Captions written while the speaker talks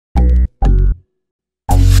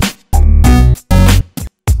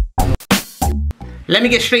Let me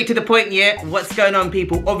get straight to the point, yeah? What's going on,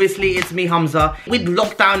 people? Obviously, it's me, Humza. With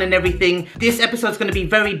lockdown and everything, this episode's gonna be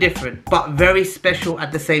very different, but very special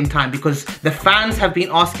at the same time, because the fans have been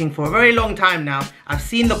asking for a very long time now. I've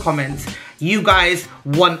seen the comments. You guys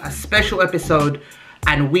want a special episode,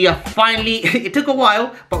 and we are finally, it took a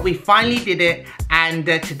while, but we finally did it. And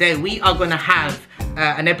today we are gonna have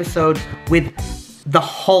an episode with the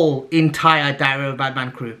whole entire Diary of a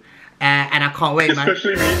Badman crew. And I can't wait, man.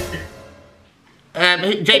 Especially me.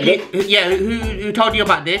 JP, yeah, who told you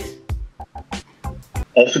about this?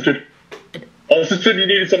 Austin, you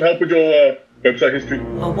needed some help with your website history.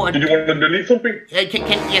 Oh, what? Did you want to delete something?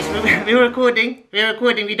 Yes, we're recording. We're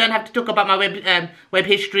recording. We don't have to talk about my web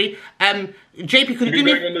history. JP, could you do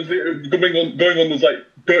me? Going on those like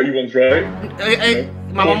dirty ones, right?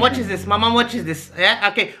 My mom watches this. My mom watches this. Yeah.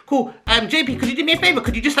 Okay. Cool. JP, could you do me a favor?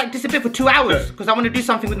 Could you just like disappear for 2 hours? Because I want to do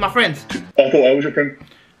something with my friends. I thought I was your friend.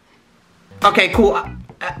 Okay. Cool.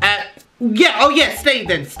 Yeah. Oh yeah. Stay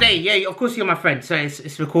then. Stay. Yeah. Of course you're my friend. So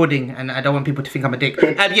it's recording, and I don't want people to think I'm a dick.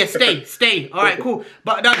 Yeah. Stay. All right. Cool.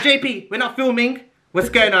 But JP, we're not filming. What's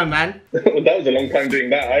going on, man? That was a long time doing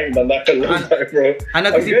that. I ain't done that for a long time, bro. I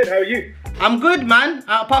know. I'm good. How are you? I'm good, man.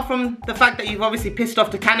 Apart from the fact that you've obviously pissed off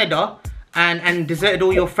to Canada and deserted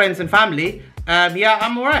all your friends and family. Yeah,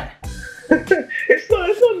 I'm alright. it's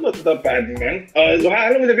not that bad, man.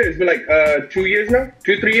 How long has it been? It's been like 2 years now?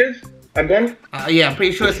 2-3 years? I'm gone? Yeah, I'm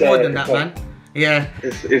pretty sure it's more than that, man. Yeah.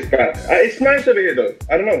 It's bad. It's nice over here though.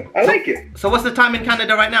 I don't know. I like it. So what's the time in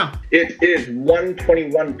Canada right now? It is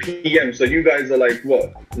 1:21 p.m. So you guys are like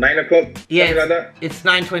what? 9 o'clock? Yeah. Something like that? It's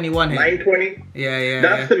 9:21 here. 9:20? Yeah.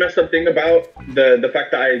 That's the messed up thing about the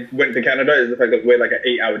fact that I went to Canada is the fact that we're like an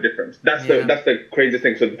 8-hour difference. That's the craziest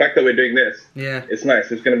thing. So the fact that we're doing this, it's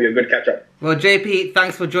nice. It's gonna be a good catch up. Well, JP,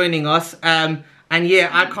 thanks for joining us. And yeah,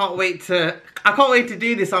 I can't wait to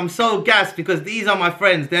do this. I'm so gassed because these are my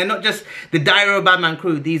friends. They're not just the Diary of a Badman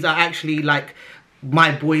crew. These are actually like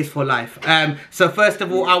my boys for life. So first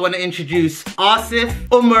of all, I want to introduce Asif,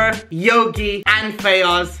 Umar, Yogi, and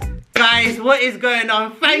Fayaz. Guys, what is going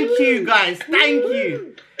on? Thank you, guys. Thank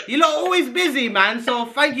you. You lot are always busy, man. So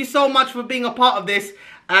thank you so much for being a part of this.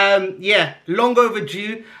 Yeah, long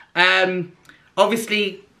overdue.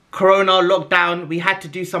 Obviously, Corona lockdown, we had to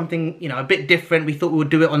do something, you know, a bit different. We thought we would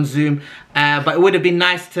do it on Zoom, but it would have been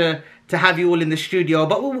nice to have you all in the studio.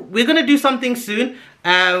 But we're gonna do something soon.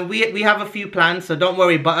 We have a few plans, so don't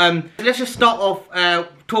worry. But let's just start off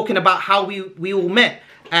talking about how we all met.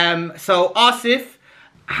 So Asif,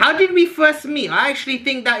 how did we first meet? I actually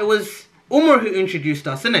think that it was Umar who introduced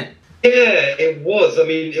us, isn't it? Yeah, it was. I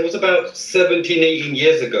mean, it was about 17, 18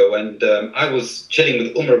 years ago, and I was chilling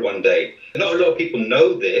with Umar one day. Not a lot of people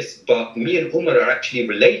know this, but me and Umar are actually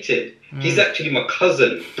related. He's actually my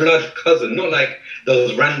cousin, blood cousin, not like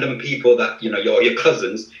those random people that, you know, you're your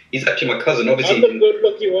cousins. He's actually my cousin, obviously. I'm the good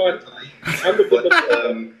lucky one. I'm the good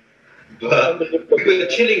lucky But we were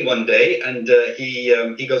chilling one day, and he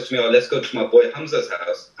goes to me, "Oh, let's go to my boy HUMZA's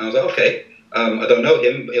house." And I was like, "Okay." I don't know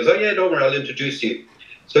him. He was like, "Yeah, don't worry, I'll introduce you."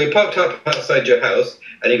 So he parked up outside your house,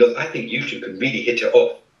 and he goes, "I think you two could really hit it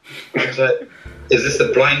off." I was like, "Is this a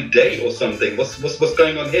blind date or something? What's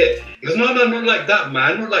going on here?" He goes, "No, not like that,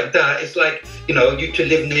 man. Not like that. It's like, you know, you two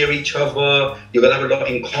live near each other. You're gonna have a lot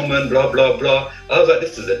in common. Blah blah blah." I was like,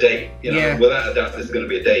 "This is a date. You know, without a doubt, this is gonna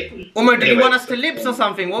be a date." Umar, did you want us to lips or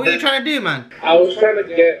something? What were you trying to do, man? I was trying to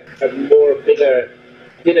get a bigger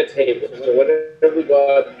dinner table. So whenever we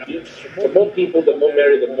got, the more people, the more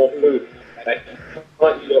merry, the more food.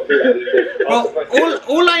 Well,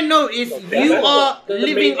 all I know is you are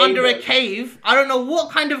living under a cave. I don't know what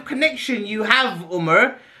kind of connection you have,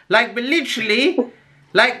 Umar. Like, but literally,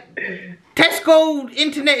 like, Tesco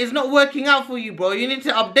internet is not working out for you, bro. You need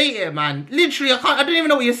to update it, man. Literally, I don't even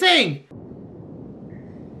know what you're saying.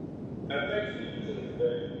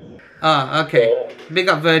 Ah, okay. Big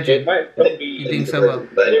up Virgin. You're doing so well.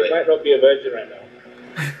 It might not be a virgin right now.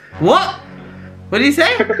 What? What did he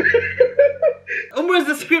say? Umar is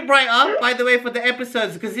the scriptwriter, by the way, for the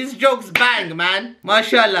episodes, because his jokes bang, man.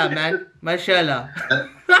 Mashallah, man. Mashallah.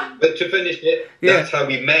 But to finish it, that's how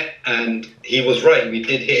we met, and he was right. We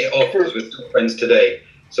did hit it off because we're still friends today.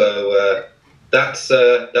 So that's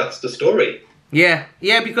the story. Yeah,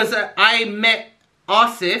 because I met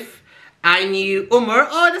Asif. I knew Umar.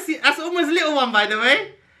 Oh, that's Umar's little one, by the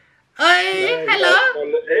way. Hey, hello.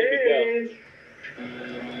 Hey.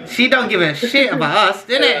 She don't give a shit about us,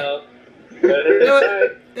 didn't it?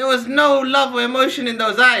 There was no love or emotion in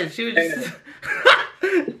those eyes. She was just...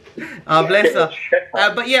 Oh, bless her.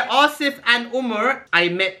 But yeah, Asif and Umar, I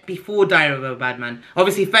met before Diary of a Badman.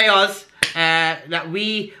 Obviously, Fayaz, that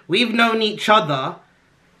we've known each other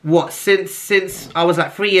what, since I was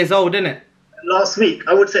like 3 years old, innit? Last week,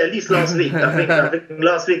 I would say at least last week. I think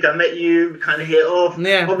last week I met you, kind of hit off.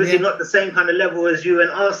 Yeah, obviously not the same kind of level as you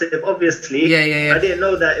and Asif, obviously. Yeah. I didn't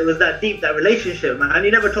know that it was that deep, that relationship, man. And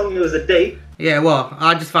you never told me it was a date. Yeah, well,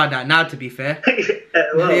 I just found out now, to be fair.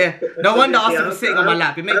 Well, yeah. No wonder Asif was sitting on my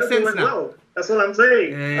lap. It makes sense now. Well. That's all I'm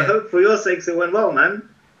saying. Yeah. I hope for your sakes it went well, man.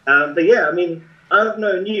 But yeah, I mean, I've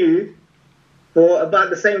known you for about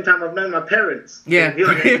the same time I've known my parents. Yeah,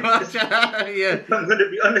 pretty much. Yeah. I'm going to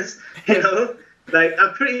be honest, you know. Like,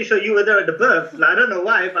 I'm pretty sure you were there at the birth. Like, I don't know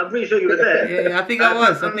why, but I'm pretty sure you were there. Yeah, I think I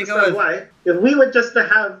was. I think I was. Why. If we were just to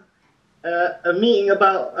have a meeting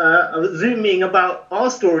about, a Zoom meeting about our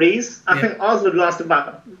stories, I think ours would last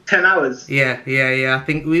about 10 hours. Yeah. I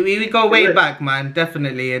think we go way back, man,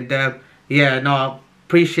 definitely. And yeah, no, I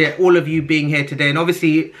appreciate all of you being here today. And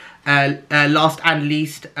obviously, last and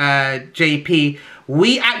least, JP,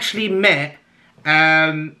 we actually met,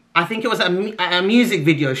 I think it was a music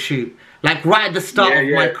video shoot. Like right at the start of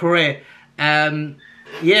my career,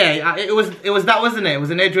 it was that, wasn't it? It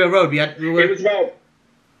was in Edgware Road.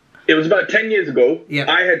 It was about 10 years ago. Yeah.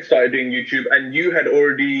 I had started doing YouTube, and you had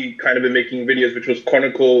already kind of been making videos, which was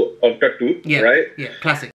Chronicle of Tattoo, right? Yeah,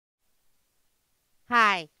 classic.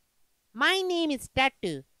 Hi, my name is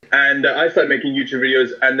Tattoo. And I started making YouTube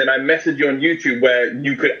videos, and then I messaged you on YouTube where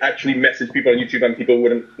you could actually message people on YouTube and people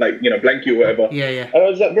wouldn't, like, you know, blank you or whatever. Yeah. And I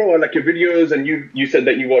was like, bro, I like your videos, and you said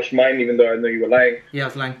that you watched mine, even though I know you were lying. Yeah, I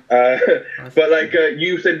was lying. But like,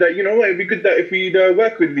 you said that, you know, it'd be good that if we'd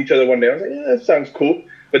work with each other one day. I was like, yeah, that sounds cool.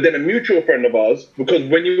 But then a mutual friend of ours, because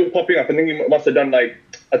when you were popping up, I think you must have done like,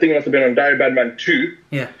 I think it must have been on Diary Badman 2.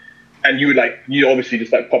 Yeah. And you obviously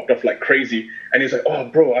just like popped off like crazy. And he's like, oh,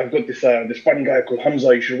 bro, I've got this funny guy called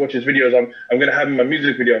HUMZA. You should watch his videos. I'm going to have him in my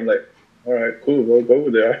music video. I'm like, all right, cool, we'll go over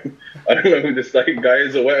there. I don't know who this like guy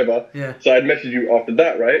is or whatever. Yeah. So I'd message you after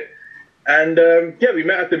that, right? And we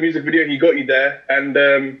met at the music video. He got you there. And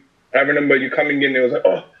I remember you coming in. It was like,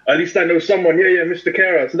 oh, at least I know someone. Yeah, Mr.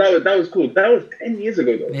 Kara. So that was cool. That was 10 years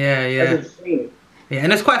ago, though. Yeah. That's insane. Yeah,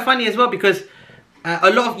 and it's quite funny as well because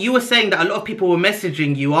you were saying that a lot of people were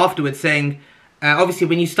messaging you afterwards saying, obviously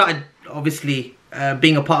when you started,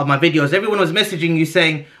 being a part of my videos, everyone was messaging you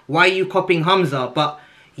saying, why are you copying HUMZA? But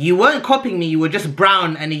you weren't copying me, you were just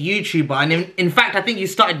Brown and a YouTuber. And in fact, I think you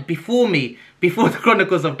started before me, before the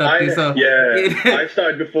Chronicles of Tattoo. I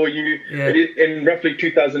started before you in roughly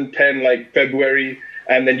 2010, like February.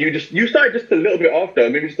 And then you started just a little bit after,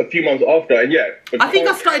 maybe just a few months after. And I think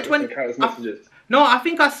I started No, I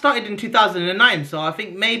think I started in 2009, so I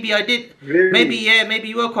think maybe I did. Really? Maybe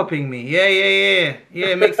you were copying me. Yeah.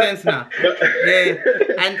 It makes sense now. But I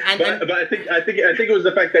think it was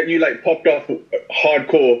the fact that you like popped off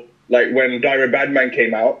hardcore, like when Diary Badman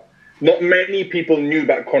came out. Not many people knew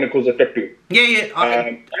about Chronicles of Tattoo. Yeah.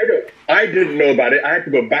 I didn't know about it. I had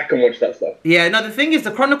to go back and watch that stuff. Yeah, no, the thing is,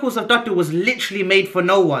 the Chronicles of Tattoo was literally made for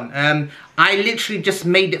no one. I literally just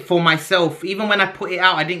made it for myself. Even when I put it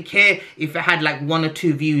out, I didn't care if it had like 1 or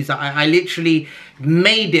 2 views. I literally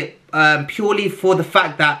made it purely for the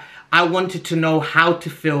fact that I wanted to know how to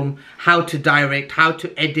film, how to direct, how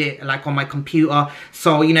to edit, like on my computer.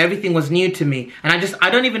 So, you know, everything was new to me. And I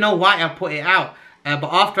don't even know why I put it out. But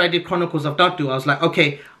after I did Chronicles of Tattoo, I was like,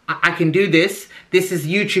 okay, I can do this. This is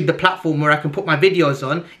YouTube, the platform where I can put my videos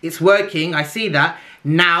on. It's working. I see that.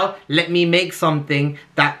 Now, let me make something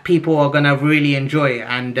that people are going to really enjoy.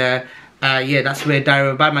 And that's where Diary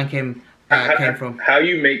of Badman came from. How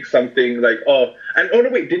you make something like, no,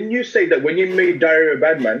 wait, didn't you say that when you made Diary of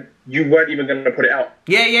Badman, you weren't even going to put it out?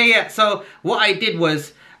 Yeah. So what I did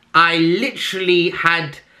was I literally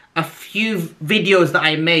had a few videos that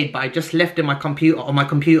I made, but I just left in my computer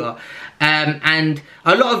and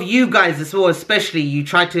a lot of you guys as well, especially, you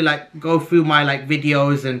try to like go through my like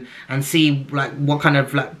videos and see like what kind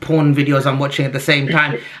of like porn videos I'm watching at the same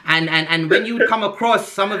time. and when you would come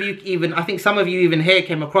across, I think some of you even here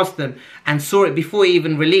came across them and saw it before it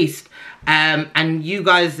even released. And you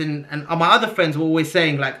guys and my other friends were always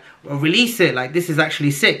saying like, well, release it, like this is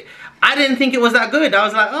actually sick. I didn't think it was that good. I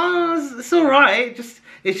was like, oh, it's all right.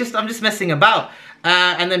 I'm just messing about.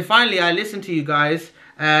 And then finally I listened to you guys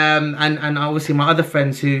and obviously my other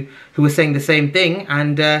friends who were saying the same thing.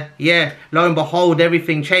 And lo and behold,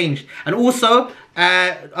 everything changed. And also,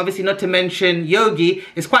 obviously not to mention Yogi,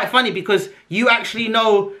 it's quite funny because you actually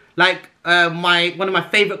know like one of my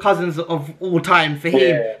favourite cousins of all time,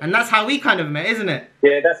 Fahim. And that's how we kind of met, isn't it?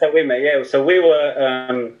 Yeah, that's how we met, yeah. So we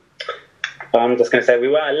were, I'm just going to say, we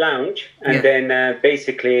were at a lounge. And then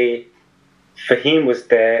basically Fahim was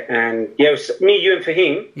there, and it was me, you, and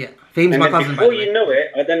Fahim. Yeah, Fahim's my cousin. Before you know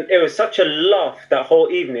it, it was such a laugh that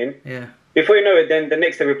whole evening. Yeah. before you know it, then the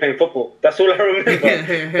next day we're playing football. That's all I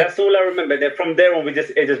remember. That's all I remember. Then from there on, it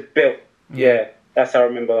just built. Yeah, that's how I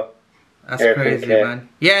remember. That's crazy, man.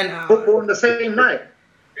 Yeah, and, football on the same night.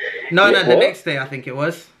 No, the next day I think it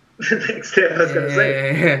was. The next day, I was going to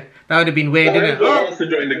say. Yeah. That would have been weird, I didn't was the it? last to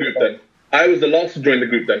join the group then. I was the last to join the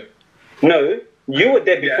group then. No, you were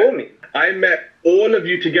there before me. I met all of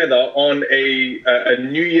you together on a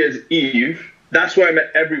New Year's Eve. That's where I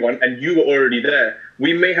met everyone, and you were already there.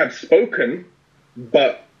 We may have spoken,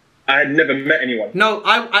 but I had never met anyone. No,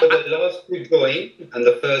 So the last to join and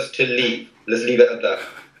the first to leave. Let's leave it at that.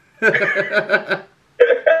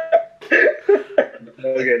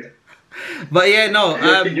 Okay. But yeah, no.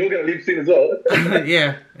 You're gonna leave soon as well.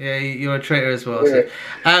 yeah, you're a traitor as well. So.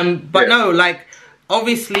 But no, like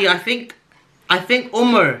obviously, I think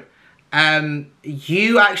Umar,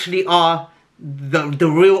 you actually are the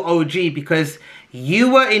real OG because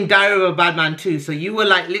you were in Diary of a Badman too. So you were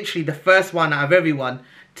like literally the first one out of everyone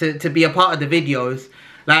to be a part of the videos.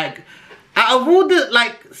 Like out of all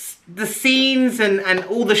the scenes and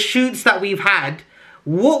all the shoots that we've had,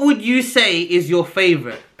 what would you say is your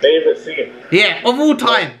favorite? Favorite scene? Yeah, of all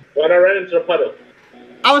time. When I ran into the puddle.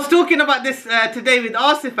 I was talking about this today with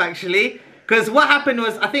Asif actually, because what happened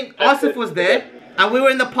was I think Asif was there and we were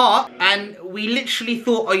in the park and we literally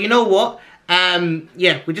thought, oh, you know what?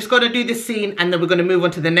 Yeah, we're just gonna do this scene and then we're gonna move on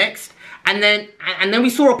to the next. And then we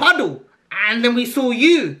saw a puddle and then we saw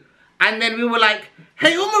you and then we were like,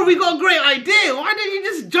 hey Umar, we got a great idea. Why don't you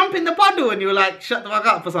just jump in the puddle? And you were like, shut the fuck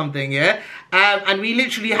up or something, yeah? And we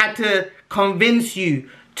literally had to convince you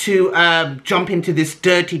to jump into this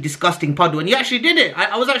dirty, disgusting puddle. And you actually did it.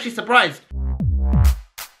 I was actually surprised.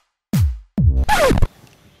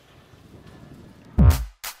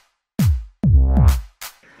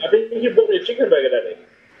 I think you bought me a chicken burger that day.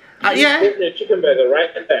 Yeah. You bought me a chicken burger right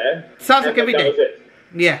there. Sounds like every day. That was it.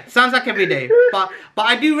 Yeah, sounds like every day. But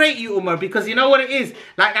I do rate you, Umar, because you know what it is?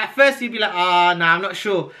 Like, at first you'd be like, nah, I'm not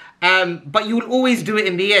sure. But you will always do it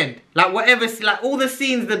in the end. Like, whatever, like, all the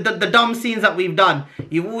scenes, the dumb scenes that we've done,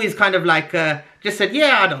 you've always kind of, like, just said,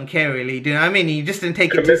 yeah, I don't care, really. Do you know what I mean? You just didn't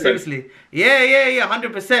take it too seriously. Yeah,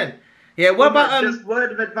 100%. Yeah, what about... Just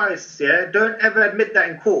word of advice, yeah? Don't ever admit that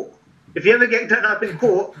in court. If you ever get done up in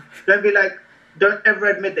court, don't be like... Don't ever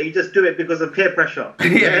admit that you just do it because of peer pressure. Yeah.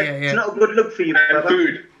 It's not a good look for you, And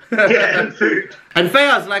food. Yeah, and food. And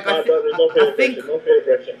Fayaz, like, I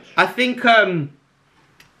think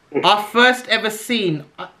our first ever scene,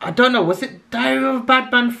 I don't know, was it Diary of a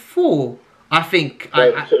Badman 4? I think. I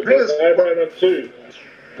ran up 2.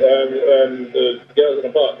 The girls in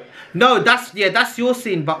the park. No, that's your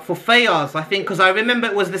scene, but for Fayaz, I think, because I remember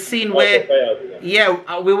it was the scene where,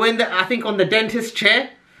 we were in the, I think, on the dentist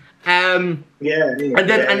chair. And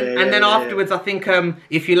then afterwards I think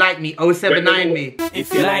if you like me 079 me,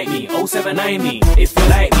 if you like me 079 me, if you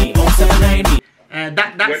like me 079 me,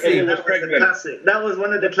 that scene was the classic. That was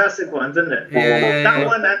one of the classic ones, isn't it? Yeah. That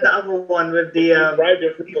one and the other one with the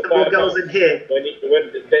girls in here. When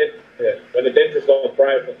the dentist got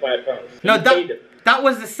bribed for £5. No, that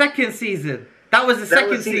was the second season. That was the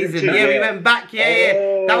second season. Yeah, we went back.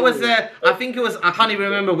 Yeah. That was I think it was. I can't even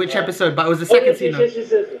remember which episode, but it was the second season.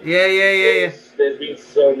 Yeah. There's been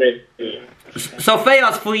so many. So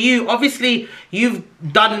Fayaz, for you, obviously you've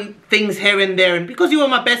done things here and there, and because you were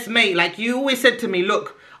my best mate, like you always said to me,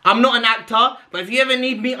 look, I'm not an actor, but if you ever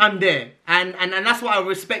need me, I'm there. And that's what I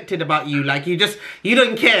respected about you. Like you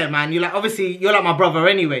don't care, man. You're like, obviously you're like my brother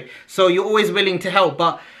anyway, so you're always willing to help.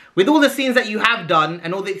 But with all the scenes that you have done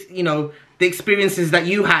and all the the experiences that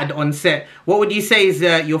you had on set, what would you say is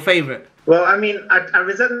your favorite? Well, I mean, I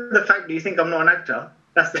resent the fact that you think I'm not an actor.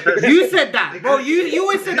 That's the first You said that, bro. You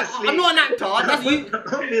always said that. I'm not an actor. That's you.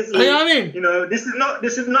 Obviously. You know what I mean?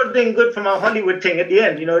 This is not doing good for my Hollywood thing at the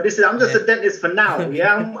end. I'm just a dentist for now.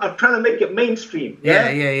 Yeah, I'm trying to make it mainstream.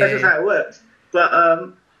 Yeah. That's just how it works. But I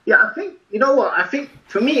think I think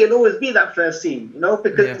for me it'll always be that first scene.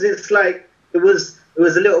 Because it's like it was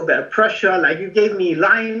a little bit of pressure. Like you gave me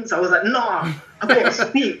lines. I was like, nah, I've got to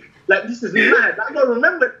speak. Like this is mad. I don't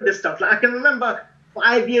remember this stuff. Like I can remember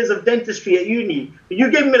 5 years of dentistry at uni. You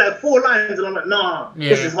gave me like 4 lines and I'm like, nah,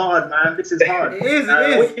 this is hard, man. This is hard. It is.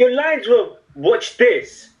 Your lines were, watch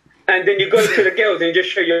this. And then you go to the girls and you just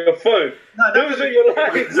show your phone. No, those are your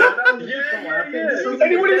lines.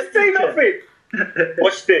 Anyone is saying nothing.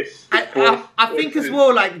 Watch this. I think as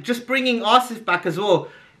well, like just bringing Asif back as well.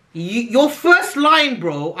 Your first line,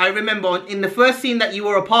 bro, I remember in the first scene that you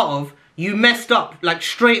were a part of, you messed up like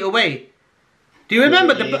straight away. Do you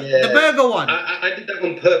remember the burger one? I did that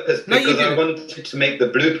on purpose because I wanted to make the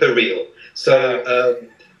blooper reel. So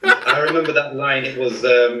I remember that line. It was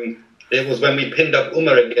It was when we pinned up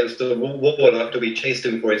Umar against the wall after we chased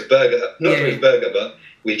him for his burger. Not for his burger, but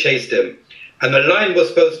we chased him. And the line was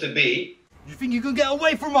supposed to be, "You think you can get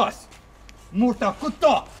away from us? Murta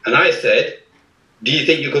kutta." And I said, "Do you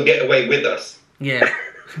think you could get away with us?" Yeah.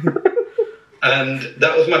 And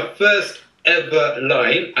that was my first ever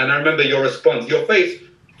line. And I remember your response. Your face,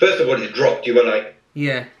 first of all, it dropped. You were like...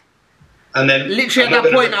 Yeah. And then... Literally at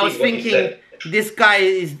that point, I was thinking, this guy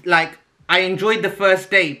is like... I enjoyed the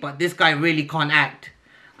first date, but this guy really can't act.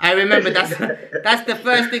 I remember that's the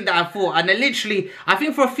first thing that I thought. And then literally, I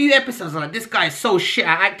think for a few episodes, I was like, this guy is so shit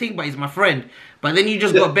at acting, but he's my friend. But then you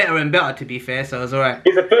just got better and better, to be fair, so it was alright.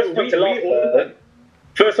 He's the first one to laugh.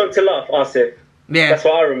 First one to laugh, Asif. Yeah. That's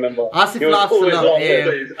what I remember. Asif laughs a lot,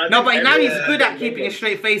 yeah. No, but now he's good at keeping a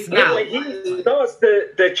straight face now. He does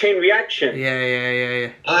the chain reaction.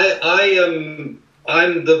 Yeah.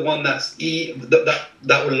 I'm the one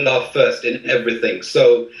that will laugh first in everything.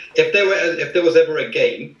 So if there was ever a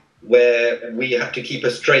game where we had to keep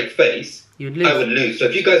a straight face, I would lose. So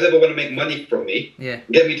if you guys ever want to make money from me,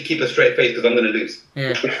 get me to keep a straight face because I'm going to lose.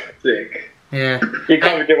 Yeah. Sick. Yeah. You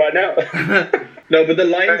can't do it right now. No, but the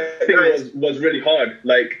line thing was really hard.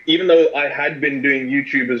 Like, even though I had been doing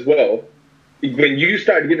YouTube as well, when you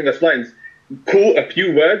started giving us lines, cool, a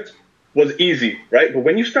few words was easy, right? But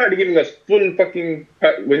when you started giving us full fucking...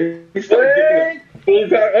 When you started giving us full...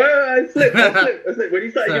 I slipped. When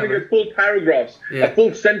you started giving us full paragraphs, a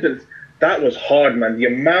full sentence, that was hard, man. The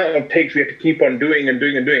amount of takes we had to keep on doing and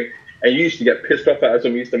doing and doing. And you used to get pissed off at us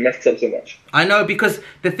when we used to mess up so much. I know, because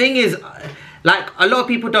the thing is... Like, a lot of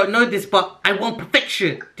people don't know this, but I want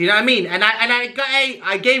perfection. Do you know what I mean? And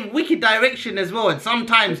I gave wicked direction as well. And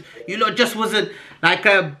sometimes, you lot just wasn't, like,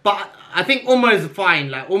 but I think Umar is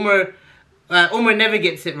fine. Like, Umar never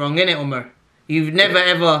gets it wrong, innit, Umar? You've never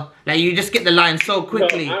ever, like, you just get the line so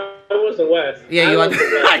quickly. No, I was the worst. Yeah, you are.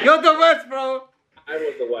 You're the worst, bro. I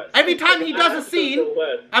was the worst. Every time he does a scene,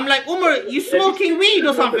 I'm like, Umar, you smoking weed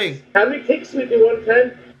or something? How many takes we do one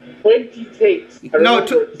time? 20 takes. No,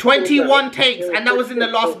 21 takes, and that was in the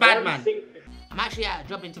last Badman. I'm actually at a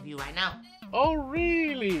job interview right now. Oh,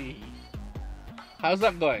 really? How's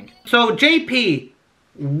that going? So, JP,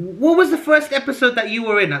 what was the first episode that you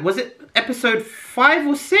were in? Was it episode 5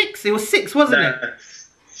 or 6? It was 6, wasn't it?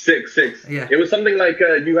 6. Yeah. It was something like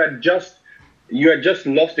you had just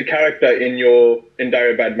lost a character in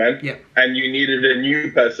Diary of Badman, and you needed a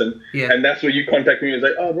new person, and that's where you contacted me. It was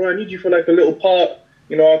like, oh, bro, I need you for like a little part.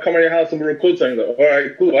 You know, I'll come to your house and we'll record something. Like, all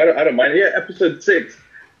right, cool. I don't mind. Yeah, episode 6,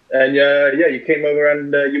 and you came over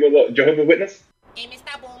and you were what, Jehovah's Witness? Hey,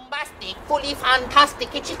 Mr. Bombastic, fully fantastic.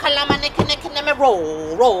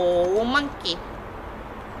 Roll, monkey.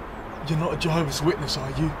 You're not a Jehovah's Witness,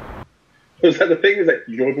 are you? Was that the thing? It's like,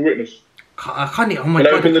 Jehovah's Witness. I can't. Oh my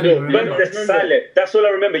god! Open the door. Burnt the salad. That's all I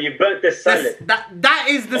remember. You burnt the salad. That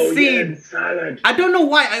is the scene. Yeah, salad. I don't know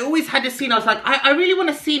why. I always had a scene. I was like, I really want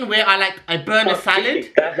a scene where I burn a salad.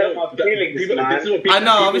 That hurt my feelings, man. I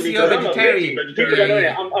know. Obviously, you're vegetarian. People don't know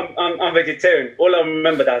it. I'm vegetarian. All I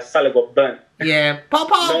remember that salad got burnt. Yeah, part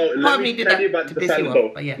of me did that to piss you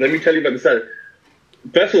off. But yeah. Let me tell you about the salad.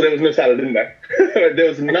 First of all, there was no salad in there. There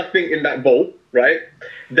was nothing in that bowl, right?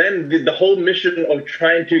 Then the whole mission of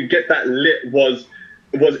trying to get that lit was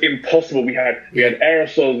impossible. We had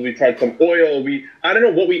aerosols, we tried some oil, I don't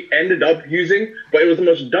know what we ended up using, but it was the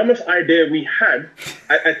most dumbest idea we had.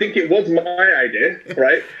 I think it was my idea,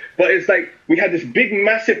 right? But it's like we had this big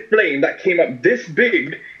massive flame that came up this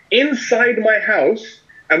big inside my house,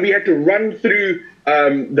 and we had to run through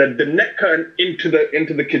the net curtain into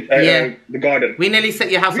the garden. We nearly set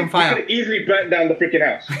your house on fire. We could have easily burnt down the freaking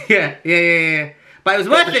house. Yeah. But it was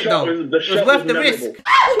worth it though. It was worth the risk.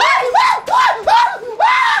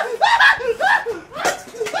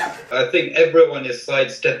 I think everyone is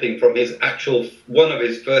sidestepping from one of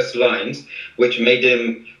his first lines, which made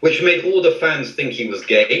all the fans think he was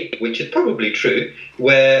gay, which is probably true.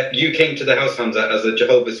 Where you came to the house, Hamza, as a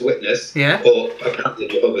Jehovah's Witness, or apparently a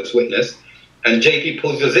Jehovah's Witness, and JP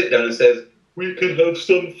pulls your zip down and says, "We can have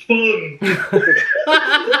some fun."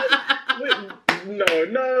 No.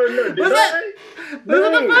 Was that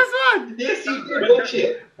the first one? Yes, you did. Watch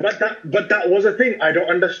it. But that was a thing. I don't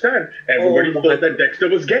understand. Everybody thought that Dexter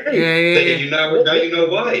was gay. Yeah. Now you know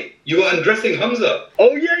why. You were undressing Hamza.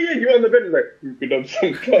 Oh yeah. You were on the bed like, we could have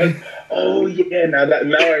some fun. Oh yeah. Now I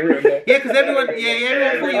remember. Yeah, because everyone thought you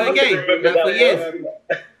were gay. For years.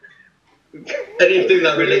 Anything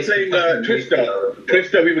that relates to playing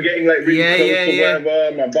Twister, we were getting like really close or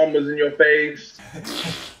whatever. My bum was in your face.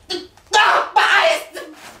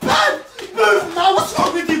 What's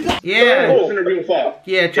wrong with you? Yeah. It wasn't a real fart.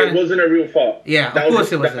 Yeah, it wasn't a real fart. Yeah, of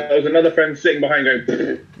course it wasn't. That was another friend sitting behind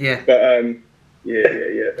going. Yeah. But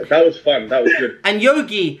yeah. That was fun. That was good. And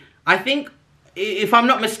Yogi, I think, if I'm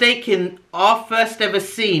not mistaken, our first ever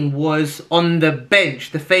scene was on the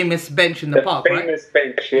bench, the famous bench in the park, right? The famous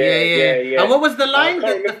bench, yeah. And what was the line?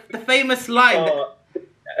 The famous line.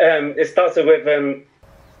 It starts with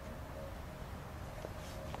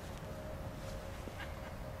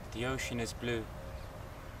The ocean is blue.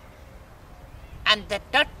 And the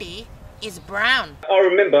dirty is brown. I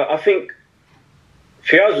remember, I think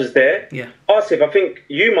Fiaz was there. Yeah. Asif, I think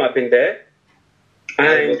you might have been there.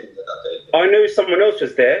 And I knew someone else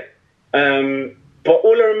was there. But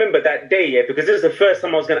all I remember that day, yeah, because this was the first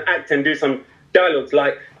time I was going to act and do some dialogues.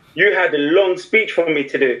 Like, you had a long speech for me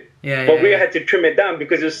to do. But we had to trim it down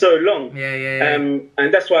because it was so long.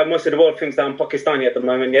 And that's why most of the world thinks that I'm Pakistani at the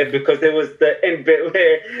moment, because there was the end bit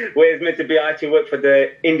where it's meant to be I actually work for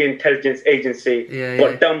the Indian Intelligence Agency,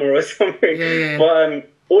 Dhamma or something. But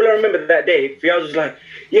all I remember that day, Fiaz was like,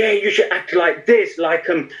 yeah, you should act like this, like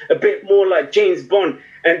a bit more like James Bond.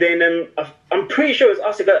 And then I'm pretty sure it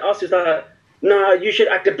was Asif was like, nah, you should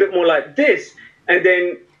act a bit more like this. And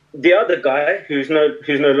then the other guy, who's no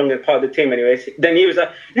longer part of the team anyways, then he was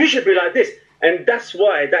like, you should be like this. And that's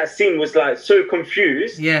why that scene was like so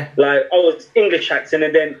confused. Yeah. Like, oh, it's English accent,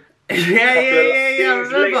 and then I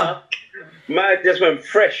remember. Man just went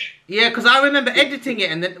fresh. Yeah, because I remember editing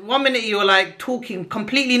it, and then 1 minute you were like talking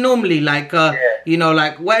completely normally, like you know,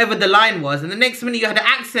 like whatever the line was, and the next minute you had an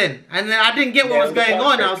accent, and then I didn't get what was going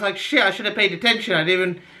on. I was like, shit, I should have paid attention. I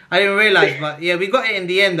didn't realize, but yeah, we got it in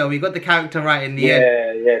the end though. We got the character right in the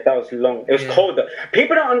end. Yeah, that was long. It was cold though.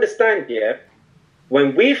 People don't understand,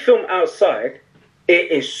 when we film outside,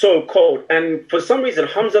 it is so cold, and for some reason,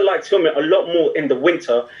 Humza likes filming a lot more in the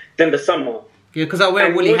winter than the summer. Yeah, because I wear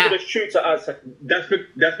a woolly hat. The shoots are outside.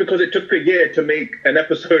 That's because it took a year to make an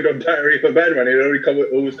episode of Diary of a Badman. It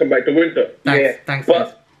always come back to winter. Thanks.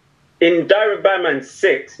 But in Diary of Badman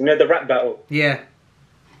 6, you know the rap battle? Yeah.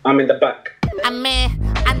 I'm in the back. I may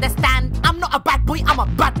understand. I'm not a bad boy. I'm a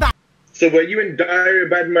bad man. So were you in Diary of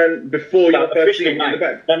Badman before your first scene in the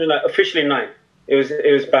back? No, officially 9. It was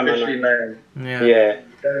Badman officially 9. Yeah.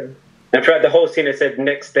 And throughout the whole scene, it said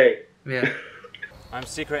next day. Yeah. I'm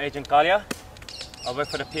Secret Agent Kalia. I work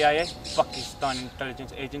for the PIA, Pakistan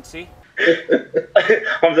Intelligence Agency.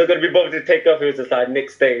 I'm not going to be bothered to take off. It was just like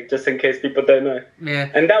next day, just in case people don't know.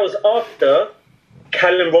 Yeah. And that was after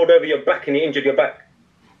Callum rolled over your back and he injured your back.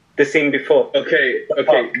 The scene before. Okay.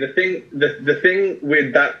 The thing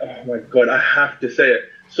with that, oh my god, I have to say it.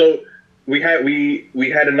 So we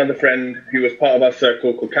had another friend who was part of our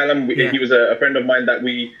circle called Callum. He was a friend of mine that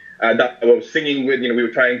that I was singing with. We were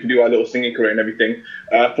trying to do our little singing career and everything.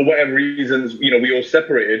 For whatever reasons, we all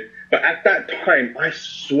separated. But at that time, I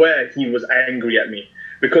swear he was angry at me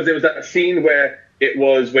because it was that scene where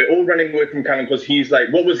we're all running away from Callum because he's like,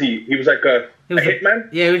 what was he? He was like a hitman?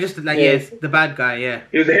 Yeah, he was just like, the bad guy, yeah.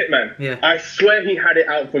 He was a hitman. Yeah. I swear he had it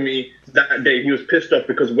out for me that day. He was pissed off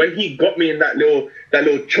because when he got me in that little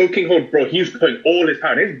choking hold, bro, he was putting all his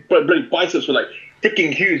power. His bloody biceps were like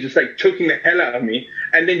sticking huge, just like choking the hell out of me.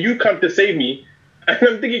 And then you come to save me, and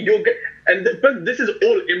I'm thinking but this is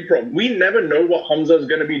all improv. We never know what Humza is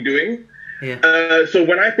going to be doing. Yeah. So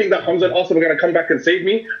when I think that Humza and Asif are going to come back and save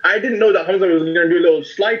me, I didn't know that Humza was going to do a little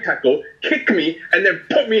slide tackle, kick me, and then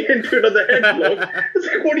put me into another headlock. It's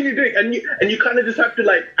like, what are you doing? And you kind of just have to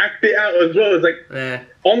like act it out as well. It's like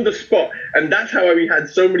on the spot, and that's how we had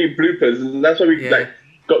so many bloopers, and that's why we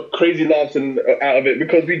got crazy laughs out of it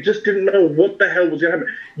because we just didn't know what the hell was going to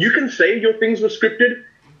happen. You can say your things were scripted.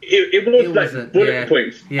 It was like bullet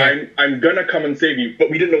points. Yeah. I'm gonna come and save you, but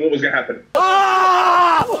we didn't know what was gonna happen.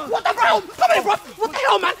 Oh! What the hell? Come here, bro! What the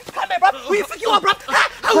hell, man? Come here, bro! Who you think you are, bro?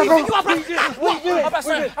 How you think you are, bro?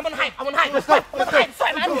 I'm on hype. Let's go. I'm on hype.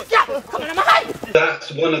 Sorry, man. Yeah, come on, I'm on hype.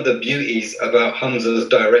 That's one of the beauties about Humza's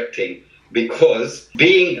directing. Because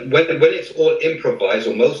when it's all improvised,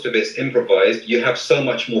 or most of it's improvised, you have so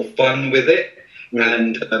much more fun with it.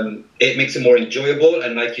 And it makes it more enjoyable,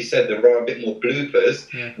 and like you said, there are a bit more bloopers,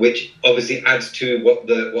 which obviously adds to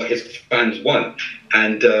what his fans want,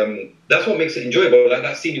 and that's what makes it enjoyable. Like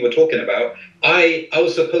that scene you were talking about, I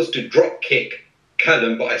was supposed to drop kick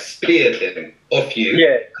Callum, but I speared him off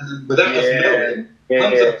you, without us knowing.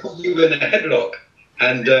 Humza put you in a headlock,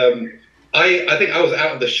 and I think I was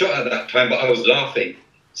out of the shot at that time, but I was laughing.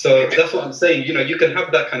 So that's what I'm saying. You can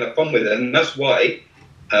have that kind of fun with it, and that's why.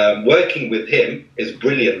 Working with him is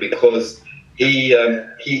brilliant because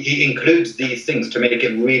he includes these things to make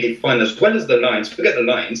it really fun, as well as the lines. Forget the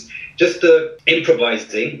lines, just the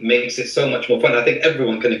improvising makes it so much more fun. I think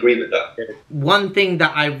everyone can agree with that. One thing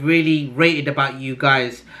that I really rated about you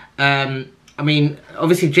guys, I mean,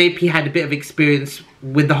 obviously JP had a bit of experience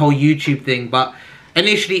with the whole YouTube thing, but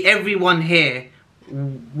initially everyone here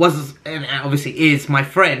was, and obviously is, my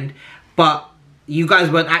friend, but you guys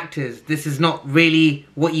weren't actors. This is not really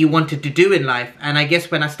what you wanted to do in life. And I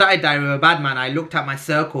guess when I started Diary of a Badman, I looked at my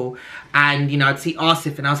circle and, you know, I'd see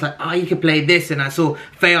Asif and I was like, oh, you could play this. And I saw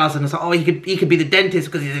Fayaz and I was like, oh, he could be the dentist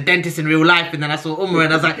because he's a dentist in real life. And then I saw Umar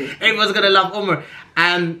and I was like, everyone's going to love Umar.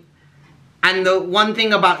 And the one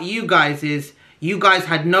thing about you guys is you guys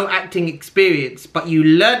had no acting experience, but you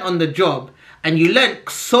learnt on the job and you learnt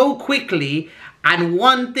so quickly. And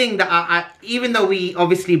one thing that I even though we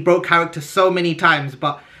obviously broke character so many times,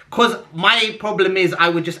 but because my problem is I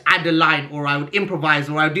would just add a line or I would improvise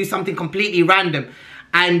or I would do something completely random.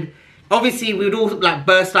 And obviously we would all like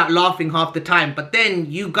burst out laughing half the time. But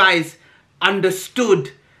then you guys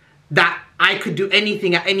understood that I could do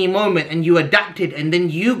anything at any moment and you adapted. And then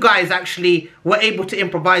you guys actually were able to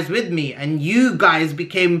improvise with me. And you guys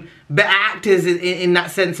became better actors in that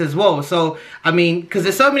sense as well. So, I mean, because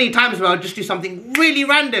there's so many times where I'll just do something really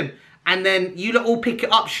random and then you all pick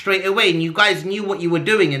it up straight away and you guys knew what you were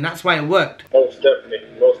doing and that's why it worked. Most definitely,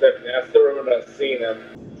 most definitely. I still remember that scene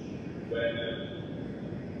when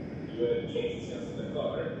you were changing in the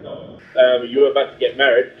car. No. You were about to get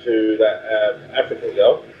married to that African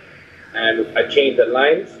girl and I changed the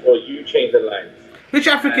lines or you changed the lines. Which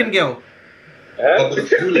African girl? Baba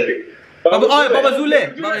Zule. Baba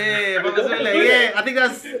Zule. Yeah, Baba Zule. Yeah, I think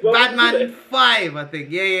that's Badman 5, I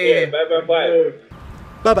think. Yeah. Badman 5.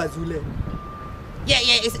 Baba Zule. Yeah,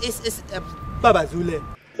 it's Baba Zule.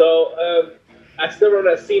 So, I still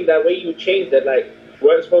remember that scene, that way you changed it, like, you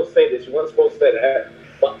weren't supposed to say this, you weren't supposed to say that,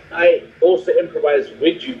 but I also improvised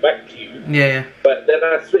with you, back to you. Yeah. But then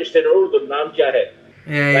I switched it over to Nam Jahed.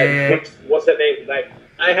 Yeah. What's her name? Like,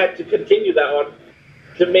 I had to continue that on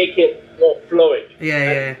to make it more flowing.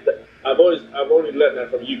 Yeah. I've only learned that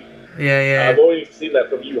from you. Yeah. I've only seen that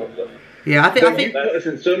from you, HUMZA. Yeah, I think you put us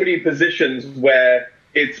in so many positions where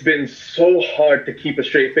it's been so hard to keep a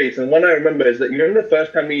straight face. And one I remember is that, you remember the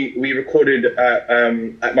first time we recorded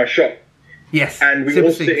at my shop? Yes. And we were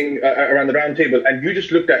all sitting around the round table, and you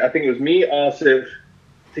just looked at, I think it was me, Asif,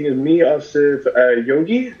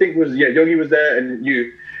 Yogi. I think it was, Yogi was there and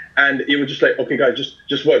you. And you were just like, okay guys,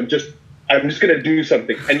 just what? I'm just going to do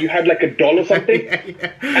something. And you had like a doll or something.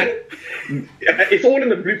 And it's all in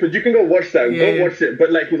the bloopers. You can go watch that. Go watch it.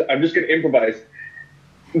 But like, I'm just going to improvise.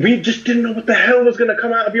 We just didn't know what the hell was going to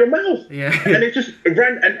come out of your mouth. Yeah. And it just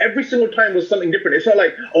ran. And every single time was something different. It's not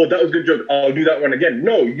like, oh, that was a good joke, I'll do that one again.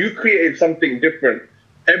 No, you created something different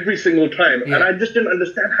every single time. Yeah. And I just didn't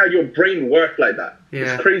understand how your brain worked like that.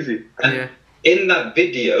 Yeah. It's crazy. And in that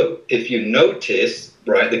video, if you notice,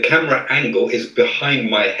 right, the camera angle is behind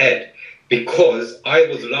my head. Because I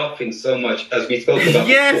was laughing so much, as we spoke about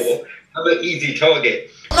before, I'm an easy target.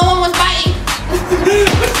 No one was biting.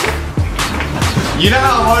 You know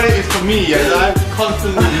how hard it is for me, yeah? I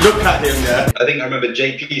constantly look at him, yeah? I think I remember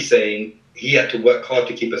JP saying he had to work hard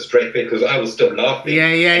to keep a straight face because I was still laughing. Yeah,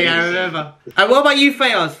 I remember. What about you,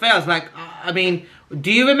 Fayaz? Fayaz, like, I mean, do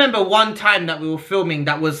you remember one time that we were filming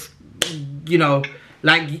that was, you know,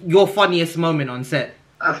 like your funniest moment on set?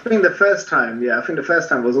 I think the first time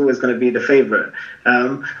was always going to be the favorite.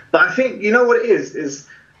 But I think, you know what it is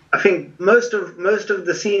I think most of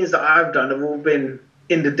the scenes that I've done have all been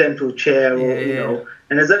in the dental chair or, you know,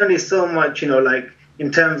 and there's only so much, you know, like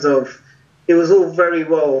in terms of, it was all very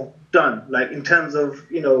well done. Like in terms of,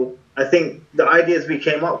 you know, I think the ideas we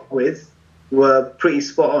came up with were pretty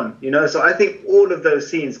spot on, you know? So I think all of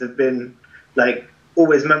those scenes have been like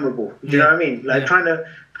always memorable. Do you know what I mean? Like trying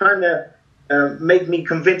to make me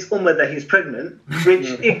convince Umar that he's pregnant, which,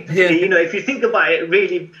 you know, if you think about it,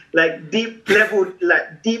 really, like deep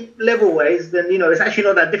level ways, then, you know, it's actually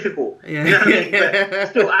not that difficult. You know what I mean? But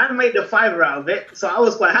still, I made the fiver out of it, so I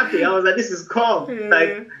was quite happy. I was like, this is calm.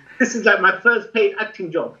 Like, this is like my first paid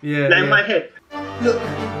acting job. In my head. Look,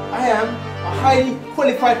 I am a highly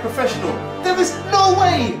qualified professional. There is no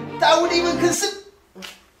way that I would even consider.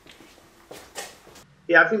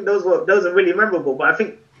 Yeah, I think those are really memorable. But I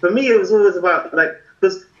think, for me, it was always about, like,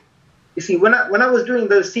 because, you see, when I was doing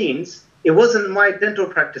those scenes, it wasn't my dental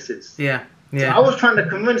practices. Yeah. So I was trying to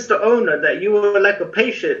convince the owner that you were like a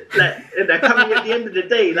patient, like, that coming at the end of the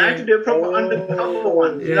day. Like, I had to do a proper undercover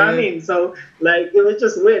one, you know what I mean? So, like, it was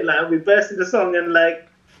just weird. Like, we burst into song and, like,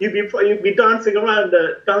 you'd be dancing around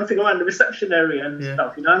the reception area and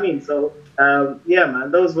stuff. You know what I mean? So yeah,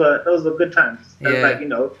 man, those were good times. Like, you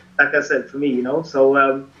know, like I said, for me, you know. So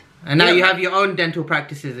and now you have your own dental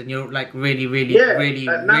practices, and you're like really rich. Now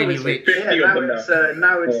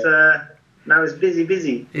it's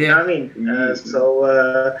busy. You know what I mean?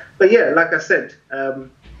 So but yeah, like I said,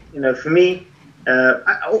 you know, for me,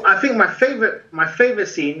 I think my favorite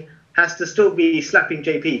scene has to still be slapping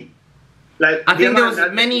JP. Like, I think there was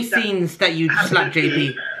many scenes that you slapped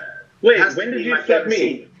JP. Wait, when did you slap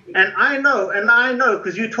me? And I know,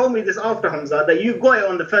 because you told me this after, Hamza, that you got it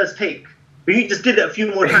on the first take, but you just did it a few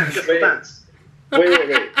more times just for dance. Wait.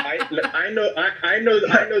 I know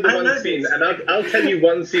the one scene, and I'll tell you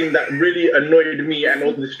one scene that really annoyed me, and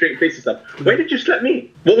all the straight face and stuff. When did you slap me?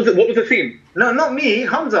 What was the scene? No, not me,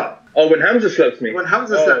 Hamza. Oh, when Hamza slapped me. When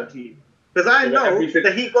Hamza slapped you. Because I know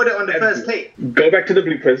that he got it on the first take. Go back to the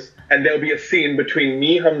bloopers, and there'll be a scene between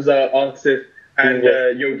me, Hamza, Asif, and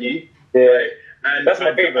Yogi. Right? And that's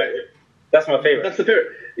my favorite. That's my favorite. That's the favorite.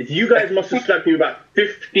 You guys must have slapped me about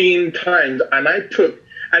 15 times, and I took...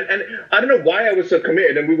 And I don't know why I was so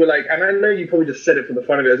committed, and we were like, and I know you probably just said it for the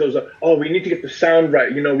fun of it, as I was like, oh, we need to get the sound right,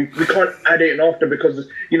 you know, we can't add it in after because,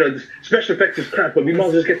 you know, the special effects is crap, but we might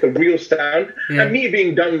as well just get the real sound. Yeah. And me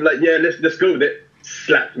being dumb, like, yeah, let's go with it,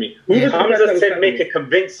 slapped me. Hamza said make it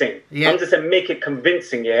convincing. Hamza said make it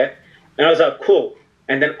convincing, yeah? And I was like, cool.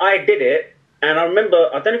 And then I did it, and I remember,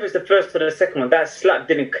 I don't know if it was the first or the second one, that slap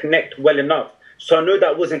didn't connect well enough. So I knew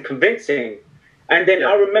that wasn't convincing. And then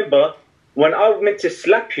I remember... when I meant to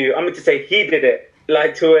slap you, I meant to say he did it,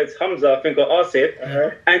 like towards Hamza, I think, or Asif.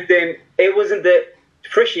 And then it wasn't the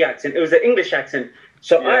Freshy accent, it was the English accent.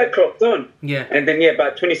 So I clocked on. Yeah. And then,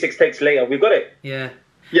 about 26 takes later, we got it. Yeah.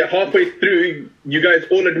 Yeah, halfway through, you guys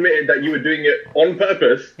all admitted that you were doing it on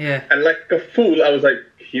purpose. Yeah. And like a fool, I was like,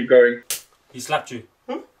 keep going. He slapped you.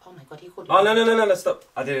 Oh my god, he called you. Oh, no, stop.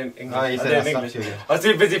 I did it in English. He said I slapped you again. I was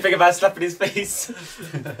too busy thinking about slapping his face.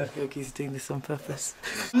 Yogi's doing this on purpose.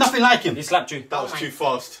 Nothing like him. He slapped you. That was too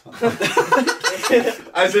fast.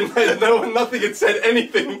 As in, nothing had said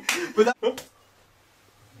anything. But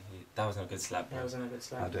that wasn't a good slap. That wasn't a good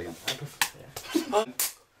slap. I'll do it again.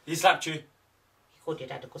 He slapped you. He called your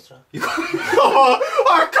dad a kusra.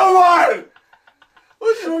 Oh, come on!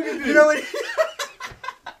 What's wrong with you? You know what?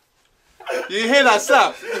 You hear that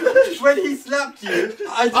slap? When he slapped you,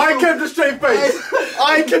 I kept a straight face.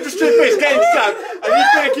 I kept a straight face getting slapped, and you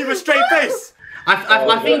can't keep a straight face.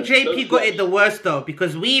 I think JP got it the worst though,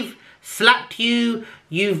 because we've slapped you.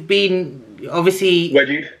 You've been obviously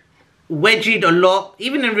wedged a lot.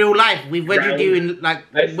 Even in real life, we've wedged you in like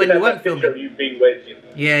when you weren't filming. You being wedged.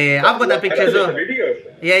 Yeah. I've got that picture as well.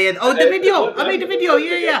 Yeah. Oh, the video. I made the video.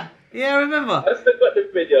 Yeah. I remember. I still got the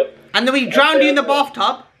video. And then we drowned you in the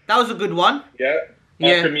bathtub. That was a good one. Yeah.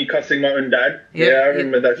 After me cussing my own dad. Yeah, I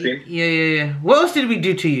remember that scene. Yeah. What else did we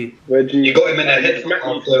do to you? You got him in the head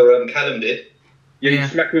after Callum did. Yeah, you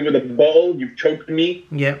smacked me with a bottle. You choked me.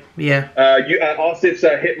 Yeah. You Asif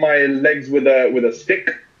hit my legs with a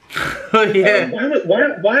stick. Oh yeah.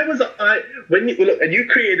 Why was I when you look and you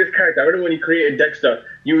created this character? I remember when you created Dexter,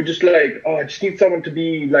 you were just like, oh, I just need someone to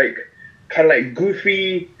be like kind of like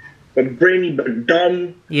goofy, but brainy, but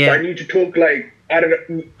dumb. Yeah. But I need to talk like I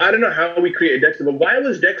don't know how we created Dexter, but why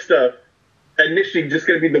was Dexter initially just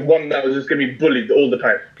going to be the one that was just going to be bullied all the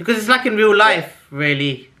time? Because it's like in real life,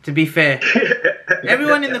 really, to be fair.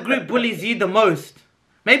 Everyone in the group bullies you the most.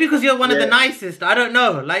 Maybe because you're one of the nicest, I don't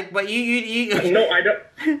know. Like, but you... No, I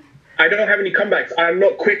don't have any comebacks. I'm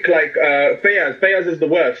not quick like Fayaz. Fayaz is the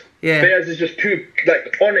worst. Yeah. Fayaz is just too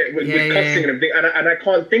like on it with cussing and everything, and I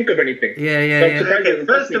can't think of anything. Okay,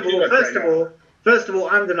 first of all,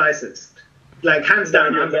 I'm the nicest. Like, hands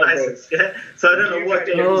down, I'm the nicest, yeah? So I don't know what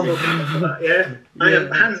JP's talking about, yeah? I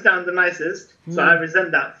am hands down the nicest, so I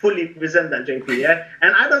fully resent that, JP, yeah?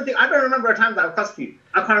 And I don't remember a time that I've cussed you.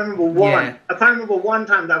 I can't remember one. Yeah. I can't remember one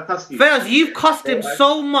time that I've cussed you. Fairs, you've cussed him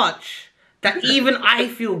so much that even I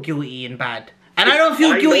feel guilty and bad. And I don't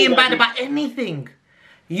feel guilty and bad about anything.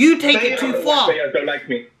 You take it too far. Fayaz don't like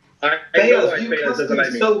me. You cussed him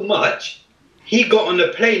so much... He got on a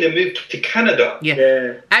plane and moved to Canada.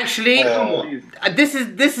 Yeah. Actually, this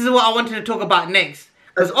is what I wanted to talk about next.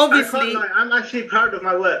 Because obviously... I'm actually proud of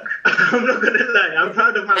my work. I'm not going to lie. I'm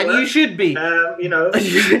proud of my work. And you should be. You know.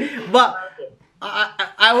 But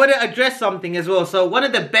I want to address something as well. So one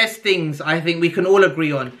of the best things I think we can all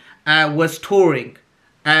agree on was touring.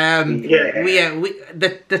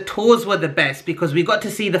 The tours were the best because we got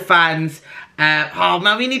to see the fans. Oh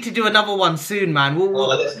man, we need to do another one soon, man.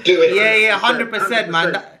 Let's do it. Yeah, 100%,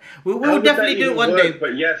 man. We'll definitely do it one day.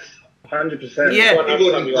 But yes, 100%. Yeah. You've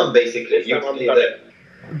already done basically.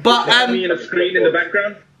 But me in a screen in the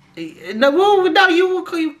background. No, well, no, you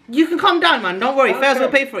can calm down, man. Don't worry. Fairs will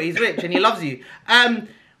pay for it. He's rich and he loves you.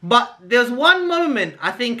 But there's one moment I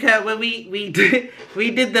think when we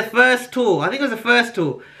did the first tour. I think it was the first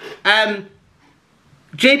tour.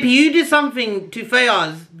 JP, you did something to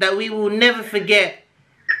Fayaz that we will never forget,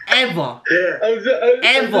 ever. Yeah. I was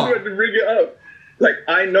just about to bring it up. Like,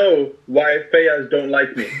 I know why Fayaz don't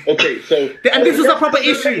like me. Okay, so... And this was a proper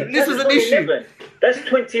issue. This was an issue. That's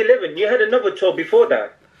 2011. You had another tour before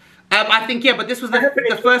that. I think, yeah, but this was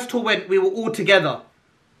the first tour when we were all together.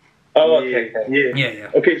 Oh, okay.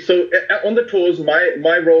 Yeah. Okay, so on the tours,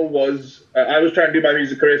 my role was... I was trying to do my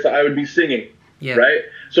music career, so I would be singing. Yeah. Right?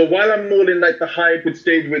 So while I'm all in like the hype with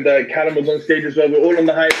stage with Callum was on stage as well, we're all on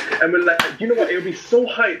the hype, and we're like, you know what, it would be so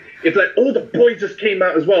hype if like all the boys just came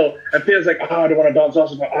out as well, and Fear's like, I don't want to dance. I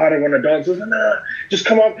was like, I don't want to dance. I was like, nah, just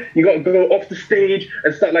come up. You got to go off the stage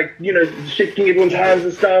and start like, you know, shaking everyone's hands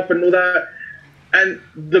and stuff and all that. And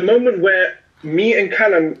the moment where me and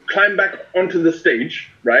Callum climb back onto the stage,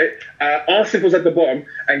 right? Asif was at the bottom,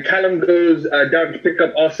 and Callum goes down to pick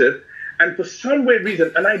up Asif. And for some weird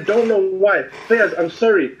reason, and I don't know why, Fayaz, I'm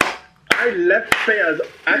sorry, I left Fayaz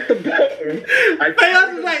at the bottom.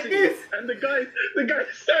 Fayaz was like this. And the guy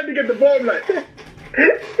standing at the bottom like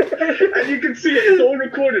and you can see it, it's all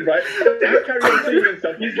recorded, right? I carry on singing and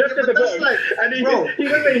stuff. He's left at the bottom. Like, and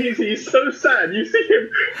he's so sad. You see him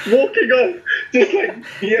walking off, just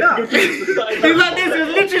like, he's like this, he's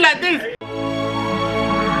literally like this.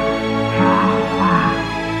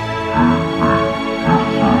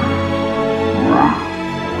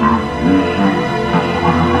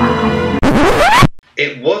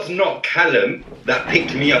 It was not Callum that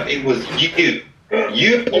picked me up, it was you.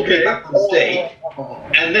 You pulled me back on stage,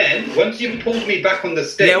 and then once you pulled me back on the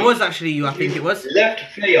stage... Yeah, it was actually you, I think it was. Left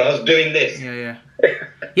Fayaz doing this. Yeah.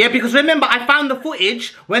 Yeah, because remember, I found the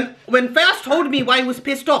footage, when Fayaz told me why he was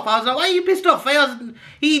pissed off, I was like, why are you pissed off? Fayaz,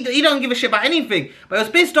 he don't give a shit about anything. But he was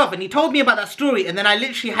pissed off, and he told me about that story, and then I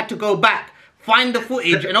literally had to go back, find the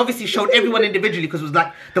footage, and obviously showed everyone individually, because it was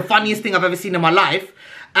like the funniest thing I've ever seen in my life.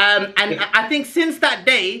 And I think since that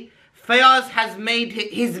day, Fayaz has made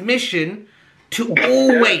his mission to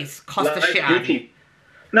always cost the shit out of you.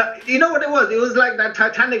 No, you know what it was? It was like that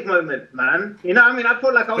Titanic moment, man. You know what I mean? I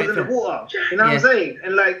felt like I was in the water. You know what I'm saying?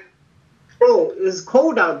 And like, bro, it was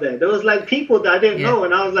cold out there. There was like people that I didn't know.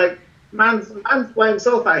 And I was like, man's by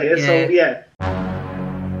himself out here. So, yeah.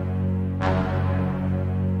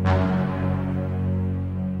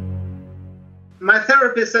 My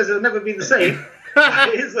therapist says it'll never be the same.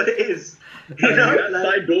 It is what it is. You know, that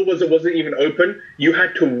side door wasn't even open. You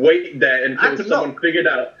had to wait there until someone figured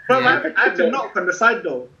out. Bro, I had to knock on the side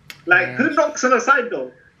door. Like, who knocks on a side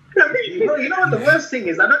door? I mean, bro, you know what the worst thing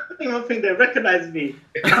is? I don't even think they recognized me.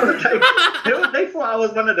 I was like, they thought I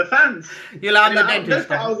was one of the fans. You're like, I'm the dentist.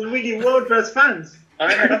 They thought I was really well-dressed fans.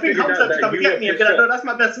 I think HUMZA had to come and get me and be like, no, that's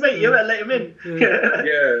my best mate. You better let him in.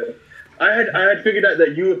 Yeah. I had figured out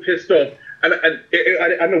that you were pissed off. And I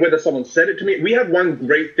don't know whether someone said it to me. We have one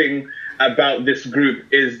great thing about this group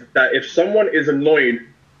is that if someone is annoyed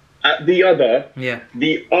at the other,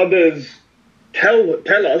 the others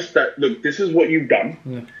tell us that, look, this is what you've done,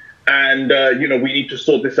 and you know, we need to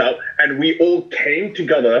sort this out. And we all came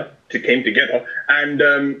together, and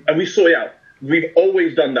we sort it out. We've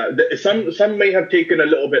always done that. Some may have taken a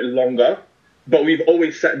little bit longer, but we've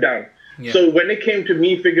always sat down. So when it came to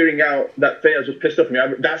me figuring out that Fayaz was pissed off at me,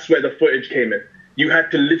 that's where the footage came in. You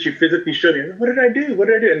had to literally physically show me, what did I do?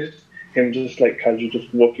 And him just like casually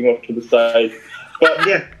just walking off to the side. But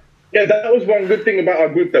yeah, that was one good thing about our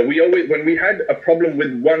group though. We always, when we had a problem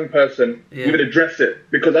with one person, we would address it,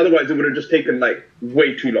 because otherwise it would have just taken like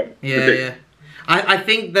way too long. I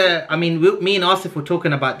think me and Asif were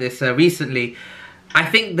talking about this recently. I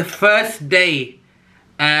think the first day,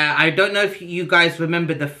 I don't know if you guys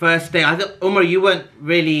remember the first day. I think, Umar, you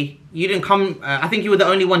didn't come. I think you were the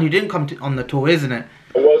only one who didn't come on the tour, isn't it?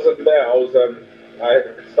 I wasn't there. I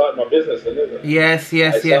started my business, isn't it? Yes.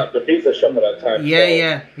 I started the pizza shop at that time.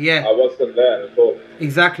 Yeah. I wasn't there at all.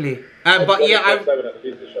 Exactly. But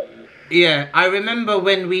I remember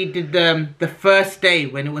when we did the first day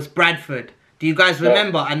when it was Bradford. Do you guys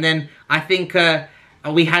remember? And then I think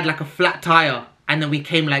we had like a flat tire, and then we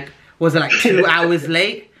came like, was it like 2 hours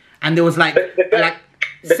late? And there was like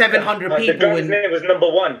 700 people. The drummer's name was Number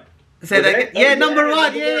One. Say that? Yeah, Number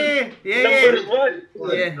One. Yeah. There's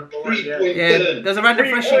a random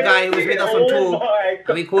freshie guy who was with us on tour.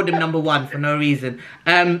 And we called him Number One for no reason.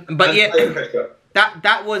 But yeah,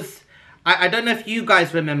 that was. I don't know if you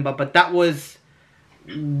guys remember, but that was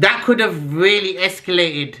that could have really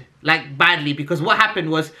escalated like badly, because what happened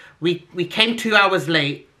was we came 2 hours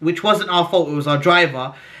late, which wasn't our fault, it was our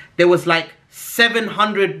driver. There was like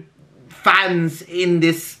 700 fans in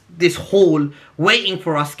this hall waiting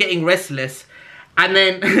for us, getting restless, and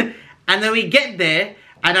then and then we get there,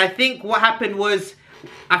 and I think what happened was,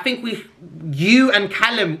 I think you and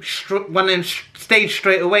Callum went on stage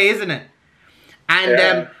straight away, isn't it?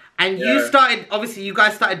 And you started, obviously you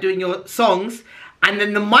guys started doing your songs, and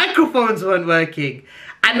then the microphones weren't working,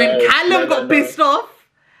 and then Callum got pissed off,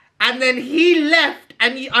 and then he left,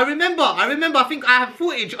 and I remember, I think I have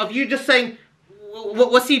footage of you just saying,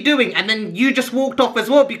 what's he doing? And then you just walked off as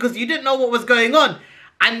well, because you didn't know what was going on.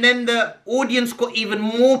 And then the audience got even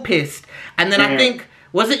more pissed. And then I think,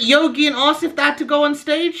 was it Yogi and Asif that had to go on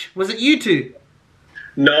stage? Was it you two?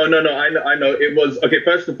 No, I know. It was, okay,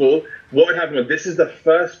 first of all, what had happened was, this is the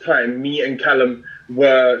first time me and Callum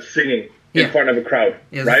were singing in front of a crowd.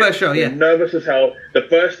 Yeah, it was the first show, yeah. We were nervous as hell. The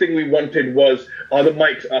first thing we wanted was, are the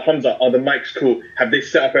mics, HUMZA, are the mics cool? Have they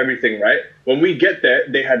set up everything, right? When we get there,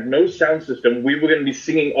 they had no sound system. We were going to be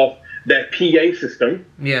singing off their PA system,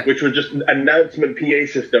 which was just an announcement PA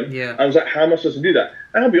system. Yeah. I was like, how am I supposed to do that?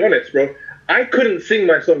 And I'll be honest, bro, I couldn't sing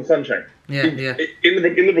my song Sunshine. In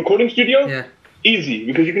the recording studio, easy,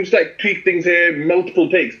 because you can just like tweak things here, multiple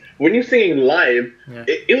takes. When you're singing live,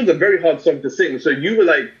 it was a very hard song to sing. So you were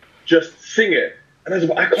like, just sing it. And I was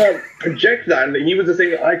like, I can't project that. And he was just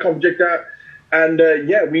saying, I can't project that. And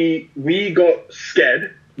we got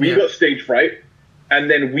scared. We got stage fright. And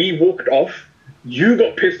then we walked off. You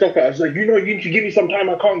got pissed off. I was like, you need to give me some time.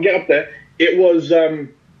 I can't get up there. It was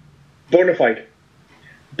Bonafide.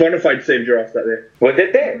 Bonafide saved your ass that day. What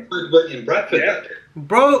did they? Went in Bradford that day.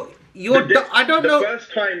 Bro, I don't know. The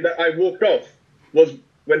first time that I walked off was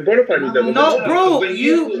when Bonafide was there. No, bro, when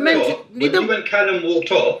you and Callum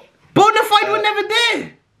walked off, Bonafide were never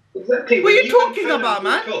there. Exactly. What are you talking about,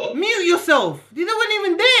 man? Mute yourself. You weren't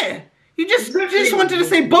even there. You just wanted to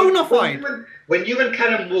say Bonafide. When you and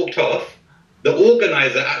Callum walked off, the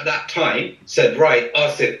organizer at that time said, right,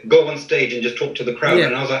 Asif, go on stage and just talk to the crowd.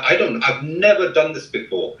 And I was like, I've never done this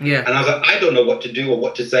before. And I was like, I don't know what to do or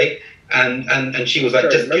what to say. And she was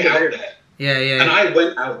like, just get out there. And I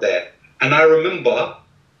went out there. And I remember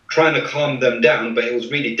trying to calm them down, but it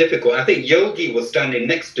was really difficult. I think Yogi was standing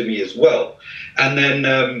next to me as well. And then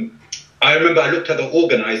I remember I looked at the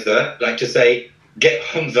organizer, like to say, get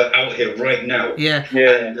HUMZA out here right now.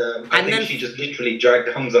 And I think she just literally dragged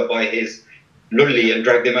HUMZA by his lully and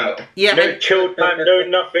dragged him out. No chill time, no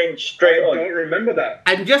nothing, straight on. I don't remember that.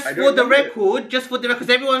 And just for the record, because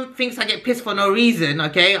everyone thinks I get pissed for no reason,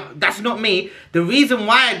 okay? That's not me. The reason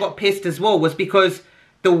why I got pissed as well was because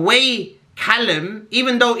the way Callum,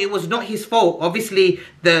 even though it was not his fault, obviously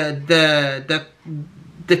the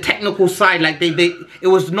technical side, like it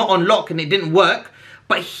was not on lock and it didn't work.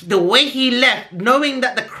 But the way he left, knowing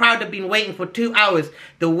that the crowd had been waiting for 2 hours,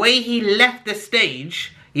 the way he left the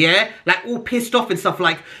stage, like all pissed off and stuff,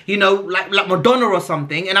 like, like Madonna or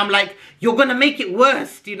something. And I'm like, you're gonna make it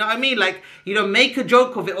worse. Do you know what I mean? Like, make a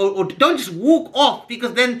joke of it, or don't just walk off,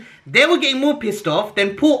 because then they were getting more pissed off.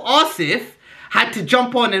 Then poor Asif had to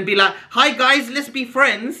jump on and be like, hi guys, let's be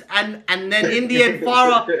friends. And then in the end,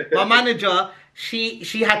 Farah, my manager, she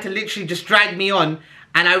had to literally just drag me on.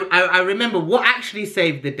 And I remember what actually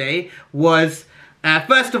saved the day was,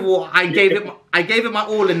 first of all, I gave it my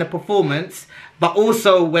all in the performance, but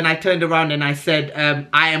also when I turned around and I said,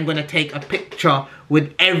 I am going to take a picture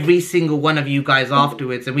with every single one of you guys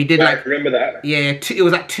afterwards. And we did I remember that. Yeah, it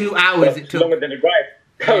was like 2 hours. It took longer than the drive.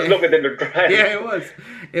 That was longer than the drive. Yeah, it was.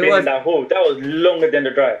 It was. That was longer than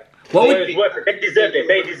the drive. What would it was worth it. They deserved it.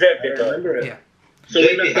 They deserved it. I remember it. Yeah. So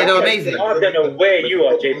they were amazing. I don't know where you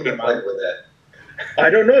are, JP, man.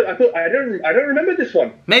 I don't know. I don't remember this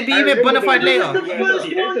one. Maybe you meant Bonafide later. The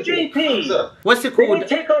first one, JP. What's it called? It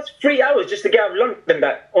take us 3 hours just to get out of London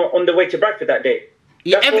on the way to Bradford that day.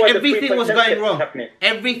 Yeah, everything was going wrong.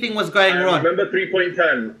 Everything was going wrong. I remember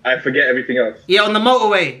 3.10. I forget everything else. Yeah, on the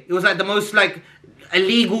motorway. It was like the most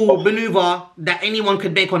illegal maneuver that anyone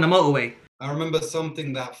could make on the motorway. I remember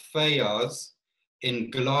something that Fayaz in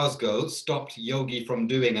Glasgow stopped Yogi from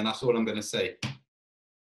doing, and that's all I'm going to say.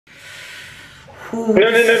 No.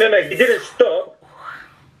 He didn't stop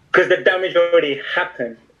because the damage already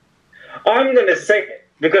happened. I'm going to say it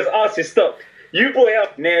because Arsie stopped. You brought it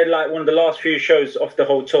up near one of the last few shows off the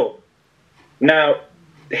whole tour. Now,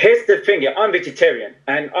 here's the thing. I'm vegetarian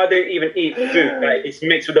and I don't even eat food that is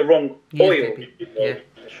mixed with the wrong oil.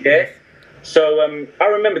 Yeah. So I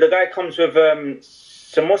remember the guy comes with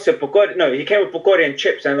samosa pakodi. No, he came with pakodi and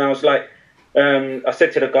chips, and I was like, I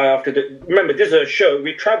said to the guy after remember, this is a show.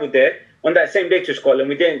 We travelled there on that same day to Scotland.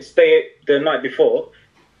 We didn't stay the night before.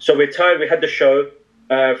 So we're tired. We had the show.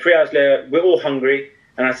 3 hours later, we're all hungry.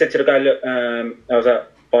 And I said to the guy, look, I was like,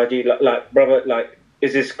 buddy, like, brother, like,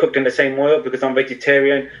 is this cooked in the same oil? Because I'm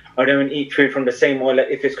vegetarian. I don't eat food from the same oil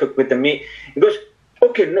if it's cooked with the meat. He goes,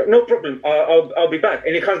 okay, no problem. I'll be back.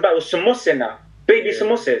 And he comes back with samosa now. Baby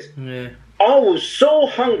samosas. Yeah. I was so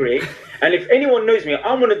hungry. And if anyone knows me,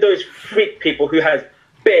 I'm one of those freak people who has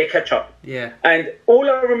bare ketchup. Yeah. And all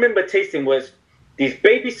I remember tasting was these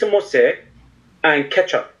baby samosa and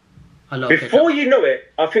ketchup. Before you know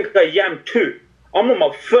it, I think I yammed 2. I'm on my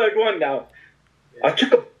 3rd one now. Yeah. I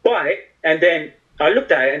took a bite and then I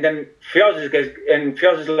looked at it and then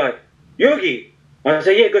Fiaz is like, Yogi. And I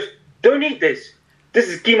said, yeah, he goes, don't eat this. This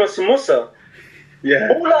is keema samosa.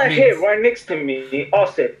 Yeah. All I hear right next to me, I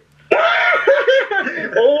said,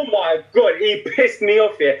 oh my God, he pissed me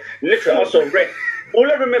off here. Literally, I saw red. All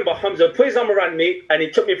I remember, Humza put his arm around me and he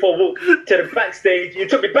took me for a walk to the backstage. He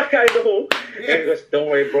took me back out of the hall. And he goes, don't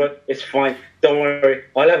worry, bro. It's fine. Don't worry.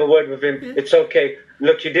 I'll have a word with him. It's okay.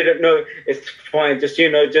 Look, you didn't know. It's fine. Just,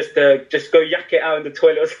 just go yak it out in the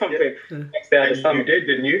toilet or something. Next day I had a stomach. You did,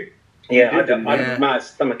 didn't you? Yeah, I had a mad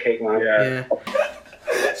stomach ache, man. Yeah.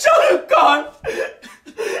 Shah Khan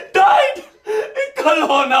died in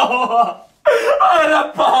Kelowna.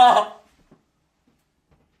 Arapa.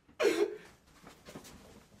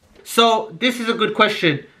 So this is a good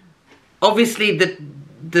question. Obviously,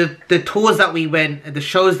 the tours that we went, the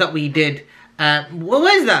shows that we did.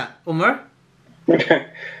 What is that, Umar?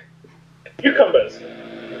 Cucumbers.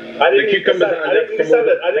 I didn't eat the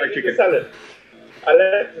salad. I didn't eat the salad. I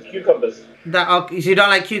left the cucumbers. So you don't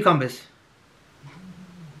like cucumbers?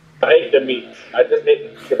 I ate the meat. I just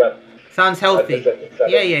ate the kebab. Sounds healthy.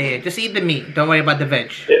 Yeah. Just eat the meat. Don't worry about the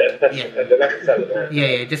veg. Yeah, that's the salad.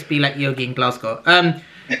 Yeah. Just be like Yogi in Glasgow.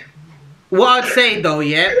 What I'd say though,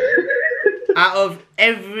 yeah, out of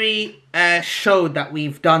every show that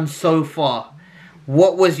we've done so far,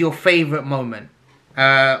 what was your favourite moment?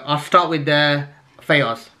 I'll start with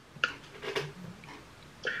Fayaz.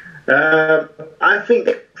 I think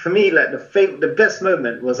for me, like the best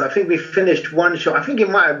moment was, I think we finished one show. I think it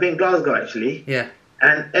might have been Glasgow actually. Yeah.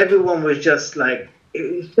 And everyone was just like,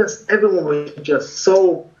 everyone was just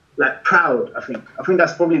so like proud. I think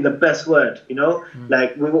that's probably the best word, you know.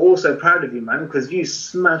 Like we were all so proud of you, man, because you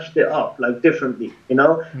smashed it up like differently, you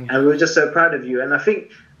know. And we were just so proud of you. And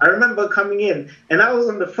I remember coming in and I was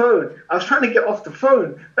on the phone. I was trying to get off the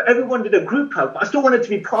phone, but everyone did a group hug. I still wanted to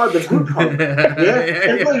be part of the group hug. Yeah.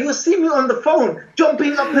 And bro, you'll see me on the phone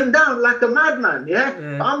jumping up and down like a madman.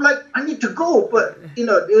 Yeah. I'm like, I need to go, but you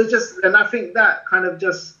know, it was just, and I think that kind of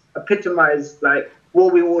just epitomized like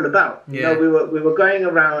what we were all about. You know, we were going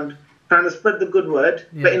around trying to spread the good word,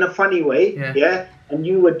 but in a funny way. Yeah. And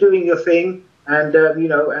you were doing your thing, and you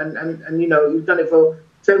know, and you know, you've done it for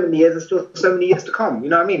so many years and still so many years to come. You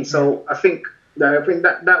know what I mean? So I think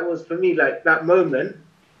that was for me like that moment.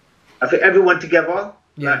 I think everyone together,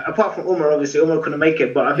 like, apart from Umar, obviously Umar couldn't make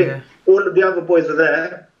it, but I think all of the other boys were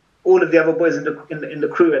there. All of the other boys in the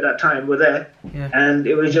crew at that time were there, and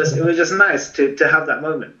it was just nice to have that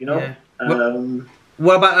moment. You know.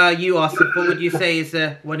 What about you, Asif? What would you say is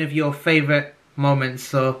one of your favourite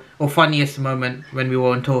moments or funniest moment when we were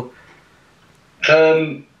on tour?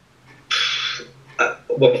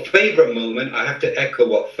 Well, favourite moment, I have to echo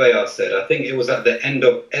what Fayaz said. I think it was at the end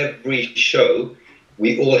of every show,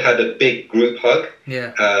 we all had a big group hug.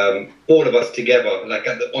 Yeah. All of us together, like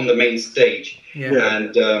on the main stage. Yeah.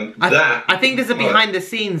 And I think there's a behind the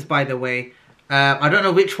scenes, by the way. I don't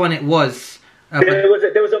know which one it was. There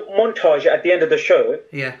was a montage at the end of the show.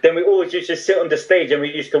 Yeah. Then we always used to sit on the stage and we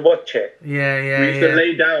used to watch it. Yeah. We used to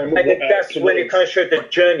lay down. And then that's when it kind of showed the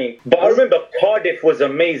journey. But I remember Cardiff was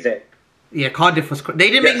amazing. Yeah, Cardiff was. They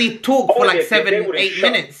didn't make me talk for like 7-8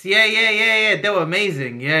 minutes. Yeah. They were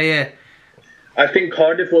amazing. Yeah. I think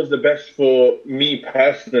Cardiff was the best for me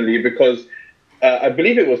personally because I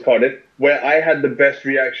believe it was Cardiff where I had the best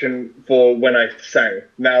reaction for when I sang.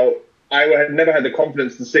 Now, I had never had the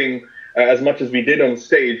confidence to sing as much as we did on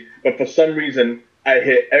stage, but for some reason, I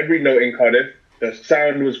hit every note in Cardiff. The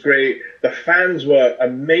sound was great. The fans were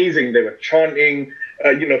amazing. They were chanting,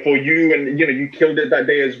 you know, for you, and you know, you killed it that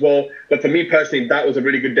day as well. But for me personally, that was a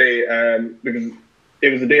really good day because it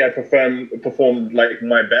was the day I performed like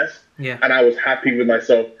my best, and I was happy with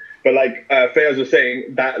myself. But like Fayaz was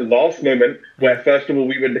saying, that last moment where first of all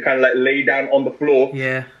we would kind of like lay down on the floor,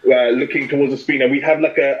 looking towards the screen, and we have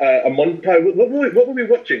like a montage. What were we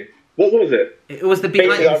watching? What was it? It was the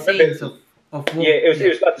behind the scenes of what, it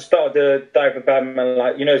was like the start of the Dive of Badman,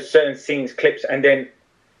 like, you know, certain scenes, clips, and then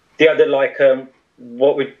the other like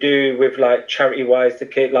what we do with like charity wise, the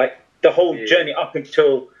kid, like the whole journey up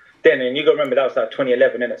until then. And you got to remember that was like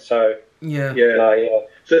 2011, innit? So yeah.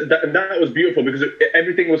 So that was beautiful because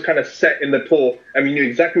everything was kind of set in the tour, and we knew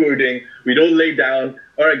exactly what we were doing. We'd all lay down.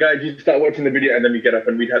 All right, guys, you start watching the video, and then we get up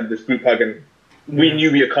and we'd have this group hug, and we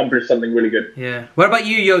knew we accomplished something really good. Yeah. What about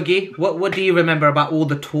you, Yogi? What do you remember about all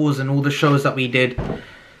the tours and all the shows that we did?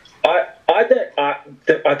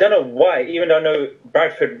 I don't know why, even though I know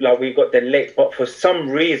Bradford, like, we got there late, but for some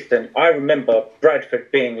reason, I remember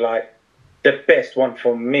Bradford being, like, the best one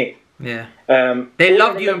for me. Yeah. They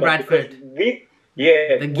loved you in Bradford. The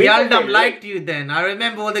Gyaldam liked you then. I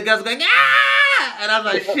remember all the girls going, ah! And I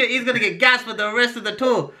was like, shit, he's going to get gas for the rest of the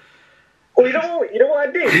tour. Well, you know what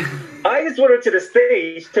I did? I just went up to the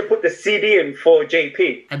stage to put the CD in for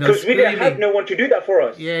JP. Because we didn't have no one to do that for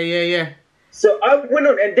us. Yeah. So I went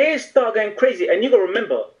on and they started going crazy. And you got to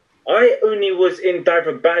remember, I only was in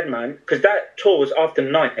Diver Badman because that tour was after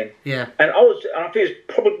 9. Yeah. And I think it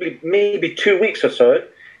was probably maybe 2 weeks or so.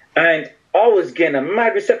 And I was getting a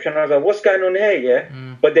mad reception. I was like, what's going on here,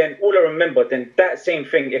 yeah? But then all I remember, then that same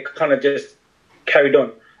thing, it kind of just carried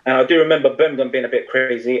on. And I do remember Birmingham being a bit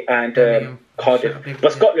crazy and Cardiff.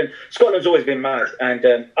 But Scotland's always been mad.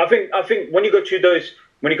 And I think when you go to those,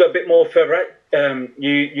 when you go a bit more further out,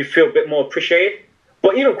 you feel a bit more appreciated.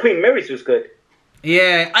 But even Queen Mary's was good.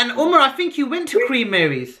 Yeah, and Umar, I think you went to Queen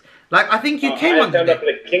Mary's. Like, I think you came on the day.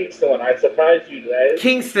 The Kingston one. I surprised you guys.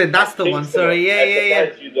 Kingston, that's the one. Sorry, yeah. I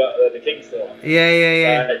surprised you the Kingston one.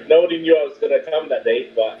 Yeah. Nobody knew I was going to come that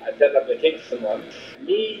day, but I turned up the Kingston one.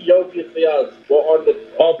 Me, Yogi, Fiaz were on the...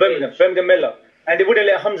 Birmingham Miller. And they wouldn't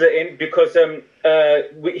let HUMZA in because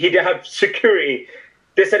he didn't have security.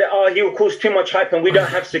 They said, he will cause too much hype and we don't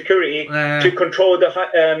have security to control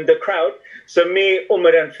the crowd. So me,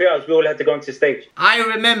 Umar and Fiaz, we all had to go onto stage. I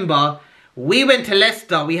remember... We went to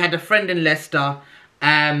Leicester. We had a friend in Leicester,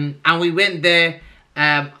 and we went there.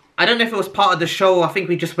 I don't know if it was part of the show. I think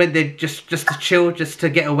we just went there just to chill, just to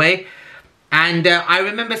get away. And I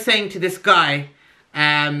remember saying to this guy,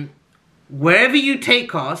 wherever you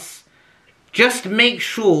take us, just make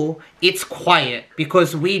sure it's quiet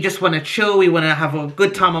because we just want to chill. We want to have a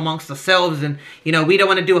good time amongst ourselves, and we don't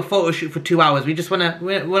want to do a photo shoot for 2 hours. We just want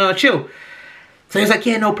to chill. So he was like,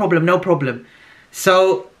 yeah, no problem.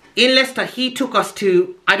 So in Leicester, he took us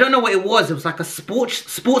to, I don't know what it was. It was like a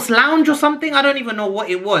sports lounge or something. I don't even know what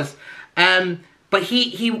it was. But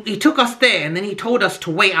he took us there and then he told us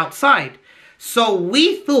to wait outside. So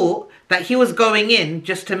we thought that he was going in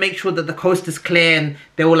just to make sure that the coast is clear and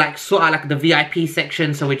they were like sort of like the VIP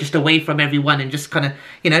section. So we're just away from everyone and just kind of,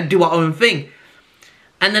 do our own thing.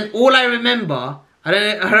 And then all I remember, I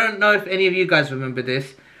don't know if any of you guys remember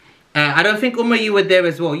this. I don't think Umar, you were there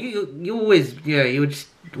as well. You always, you just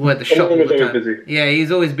were at the shop all the time. Busy. Yeah,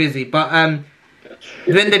 he's always busy. But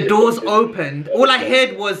when the doors opened, all I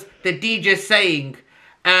heard was the DJ saying,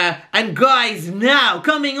 and guys, now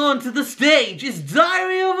coming onto the stage is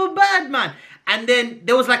Diary of a Badman. And then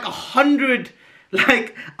there was like 100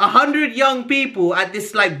 young people at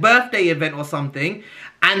this like birthday event or something.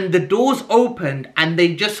 And the doors opened and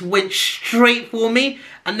they just went straight for me.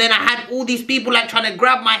 And then I had all these people like trying to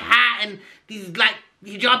grab my hat and these like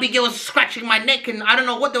hijabi girls scratching my neck and I don't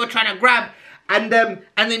know what they were trying to grab. And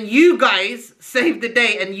then you guys saved the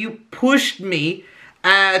day and you pushed me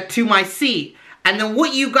to my seat. And then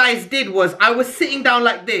what you guys did was I was sitting down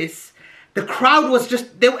like this. The crowd was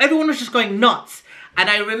just, everyone was just going nuts. And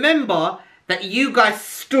I remember that you guys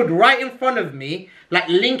stood right in front of me, like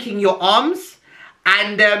linking your arms.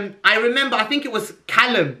 And I remember, I think it was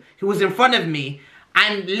Callum who was in front of me.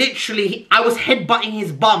 And literally, I was headbutting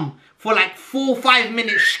his bum for like 4 or 5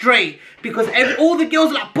 minutes straight. Because all the girls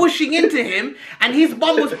were like pushing into him. And his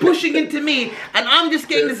bum was pushing into me. And I'm just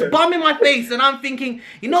getting this bum in my face. And I'm thinking,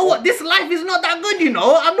 you know what? This life is not that good,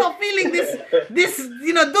 I'm not feeling this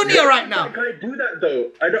dunya right now. Why can't I do that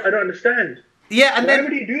though? I don't understand. Yeah, and why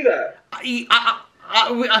would he do that? I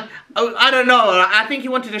don't know. I think he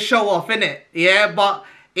wanted to show off, innit? Yeah, but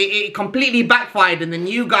it completely backfired. And then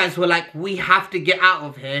you guys were like, we have to get out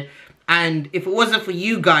of here. And if it wasn't for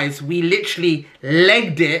you guys, we literally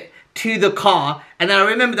legged it to the car. And then I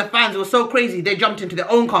remember the fans were so crazy. They jumped into their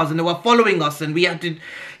own cars and they were following us. And we had to...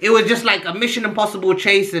 It was just like a Mission Impossible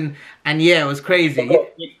chase. And yeah, it was crazy.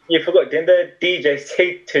 You forgot, didn't the DJ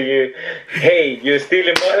say to you, hey, you're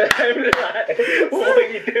stealing my life? What are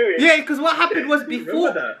you doing? Yeah, because what happened was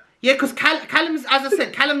before... Yeah, because Callum's, as I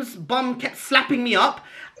said, Callum's bum kept slapping me up.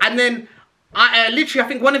 And then... I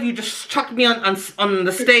think one of you just chucked me on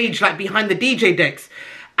the stage, like behind the DJ decks.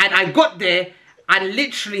 And I got there, and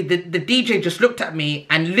literally the DJ just looked at me,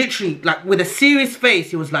 and literally, like with a serious face,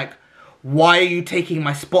 he was like, why are you taking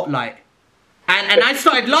my spotlight? And I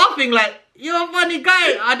started laughing like, you're a funny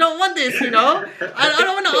guy. I don't want this, you know. I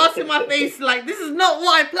don't want to ask in my face like, this is not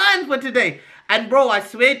what I planned for today. And bro, I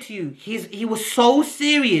swear to you, he was so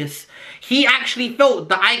serious. He actually felt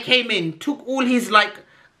that I came in, took all his like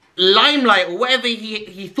limelight or whatever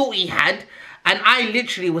he thought he had, and I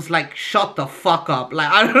literally was like, shut the fuck up. Like,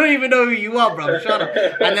 I don't even know who you are, bro. Shut up.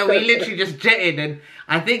 And then we literally just jetted, and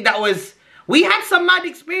I think that was... We had some mad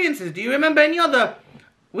experiences. Do you remember any other...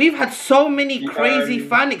 We've had so many crazy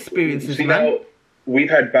fan experiences, man. We've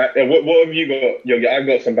had bad... what have you got? Yogi, I've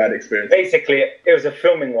got some bad experiences. Basically, it was a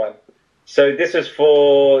filming one. So this was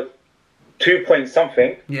for 2 point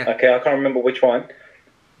something. Yeah. Okay, I can't remember which one.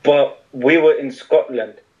 But we were in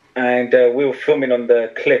Scotland, and we were filming on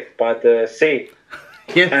the cliff by the sea.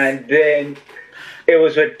 Yes. And then it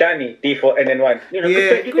was with Danny, D4NN1. You know,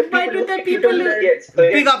 yeah. Goodbye to the people who...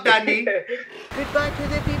 Big up, Danny. Goodbye to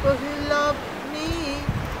the people who love me.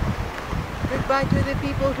 Goodbye to the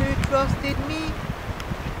people who trusted me.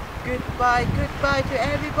 Goodbye, goodbye to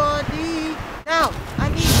everybody. Now, I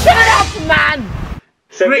need... Shut up, man!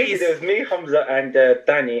 So basically, there was me, Hamza, and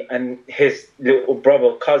Danny, and his little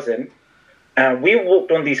brother, cousin. And we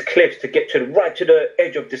walked on these cliffs to get to right to the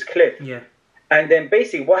edge of this cliff. Yeah. And then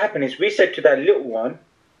basically what happened is we said to that little one,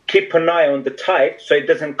 keep an eye on the tide so it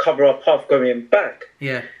doesn't cover our path going back.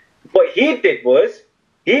 Yeah. What he did was,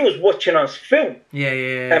 he was watching us film. Yeah,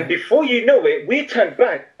 yeah, yeah. And before you know it, we turned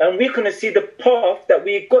back and we couldn't see the path that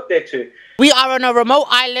we got there to. We are on a remote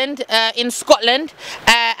island in Scotland.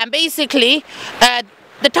 And basically,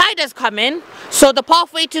 the tide has come in. So the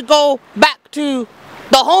pathway to go back to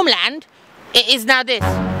the homeland is now this.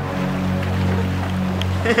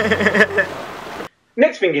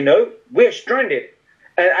 Next thing you know, we're stranded.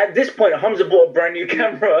 And at this point, Hamza bought a brand new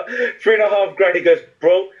camera, $3.5 grand. He goes,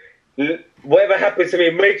 bro, whatever happens to me,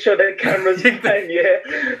 make sure that camera's fine, yeah.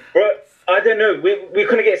 But I don't know, we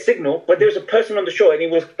couldn't get a signal, but there was a person on the shore and he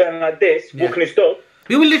was going like this, walking his dog.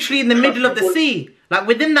 We were literally in the middle of the sea. Like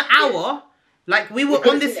within the hour, like we were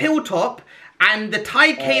on this hilltop and the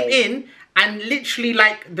tide came in, and literally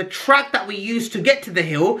like the track that we used to get to the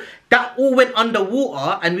hill, that all went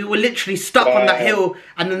underwater and we were literally stuck on that hill.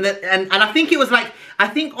 And then and I think it was like, I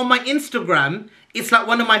think on my Instagram, it's like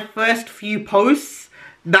one of my first few posts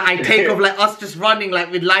that I take of like us just running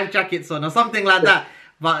like with life jackets on or something like that.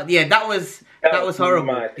 But yeah, that was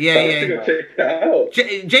horrible. Mad. Yeah. Check that out.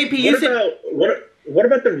 JP, you said... What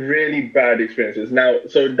about the really bad experiences? Now,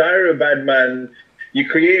 so Diary of Badman, you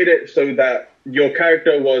created it so that your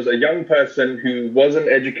character was a young person who wasn't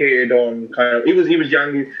educated on kind of... He was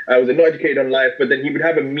young, was not educated on life, but then he would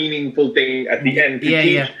have a meaningful thing at the end to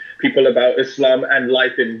teach people about Islam and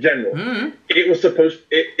life in general. It was supposed...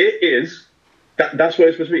 It is... That's what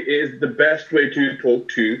it's supposed to be. It is the best way to talk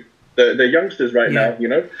to the youngsters right now, you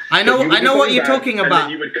know? I know what you're talking about. And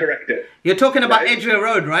then you would correct it. You're talking about Edgware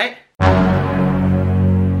Road, right?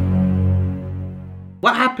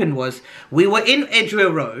 What happened was, we were in Edgware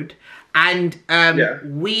Road, and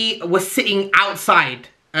we were sitting outside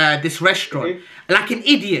this restaurant, like an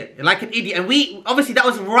idiot. And we, obviously that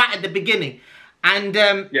was right at the beginning. And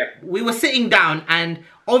we were sitting down, and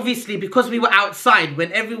obviously because we were outside,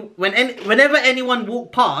 whenever anyone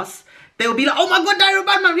walked past, they would be like, oh my god, Diary of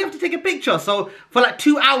Badman, we have to take a picture. So for like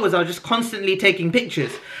 2 hours, I was just constantly taking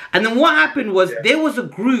pictures. And then what happened was, there was a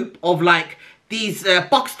group of like these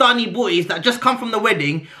Pakistani boys that just come from the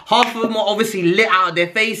wedding. Half of them were obviously lit out of their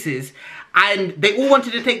faces, and they all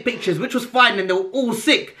wanted to take pictures, which was fine, and they were all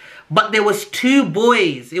sick. But there was 2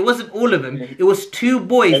 boys. It wasn't all of them. It was 2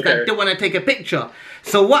 boys that didn't want to take a picture.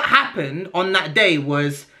 So what happened on that day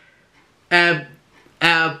was, I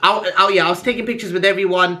was taking pictures with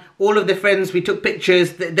everyone. All of the friends, we took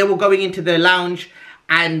pictures. They were going into the lounge,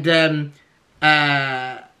 and they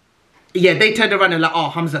turned around and like, oh,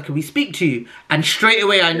 Hamza, can we speak to you? And straight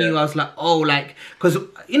away I knew, I was like, oh, like, because,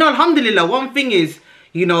 you know, alhamdulillah, one thing is,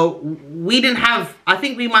 you know, we didn't have, I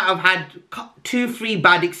think we might have had 2-3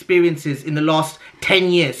 bad experiences in the last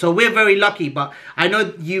 10 years. So we're very lucky, but I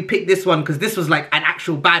know you picked this one because this was like an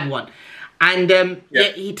actual bad one. And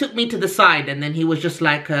he took me to the side, and then he was just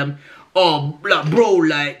like, oh, like, bro,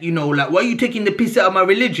 like, you know, like, why are you taking the piss out of my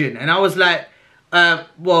religion? And I was like,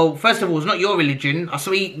 well, first of all, it's not your religion. I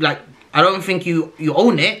saw you, like, I don't think you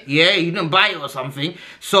own it, yeah? You didn't buy it or something.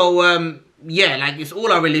 So, yeah, like, it's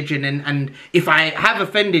all our religion, and if I have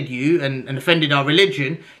offended you and offended our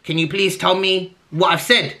religion, can you please tell me what I've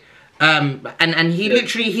said? And he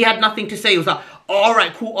literally, he had nothing to say. He was like, oh, all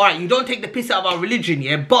right, cool, all right, you don't take the piss out of our religion,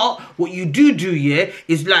 yeah? But what you do, yeah,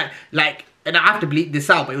 is like, and I have to bleep this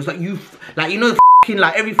out, but it was like, you know,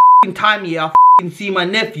 like, every time, yeah, I see my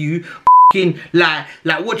nephew, like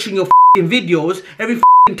watching your videos every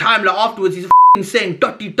time, like afterwards he's saying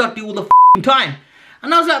dirty all the time.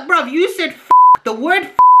 And I was like, bruv, you said the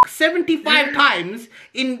word 75 times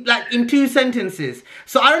in 2 sentences.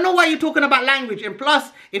 So I don't know why you're talking about language. And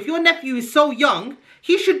plus, if your nephew is so young,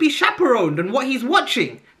 he should be chaperoned on what he's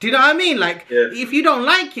watching. Do you know what I mean? Like, if you don't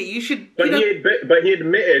like it, you should... But he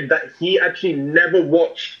admitted that he actually never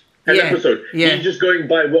watched an episode. He's just going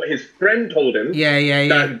by what his friend told him.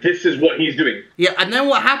 That this is what he's doing. Yeah, and then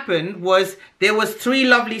what happened was there was 3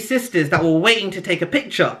 lovely sisters that were waiting to take a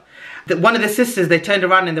picture. One of the sisters, they turned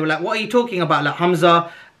around and they were like, what are you talking about? Like, Humza,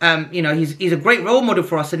 you know, he's a great role model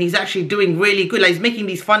for us and he's actually doing really good. Like, he's making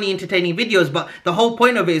these funny, entertaining videos, but the whole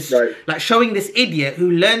point of it is like showing this idiot who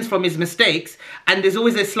learns from his mistakes, and there's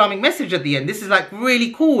always an Islamic message at the end. This is like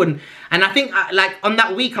really cool. And I think like on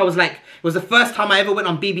that week I was like, it was the first time I ever went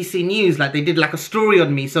on BBC News. Like, they did like a story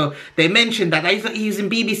on me. So they mentioned that he's in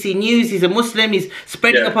BBC News, he's a Muslim, he's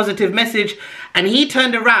spreading a positive message. And he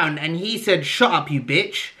turned around and he said, shut up, you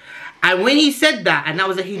bitch. And when he said that, and that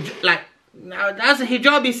was a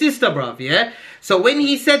hijabi sister, bruv, yeah? So when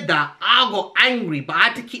he said that, I got angry, but I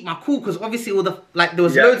had to keep my cool, because obviously all the, like, there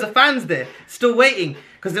was loads of fans there, still waiting,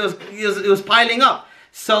 because it was piling up.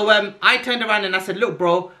 So I turned around and I said, look,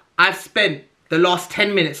 bro, I've spent the last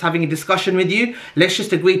 10 minutes having a discussion with you. Let's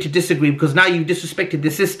just agree to disagree, because now you've disrespected the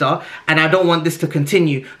sister and I don't want this to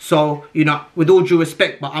continue. So, you know, with all due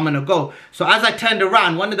respect, but I'm gonna go. So as I turned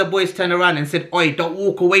around, one of the boys turned around and said, oi, don't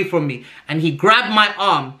walk away from me. And he grabbed my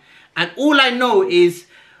arm. And all I know is,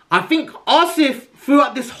 I think Asif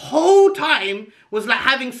throughout this whole time was like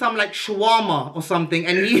having some like shawarma or something.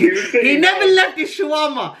 And he never left his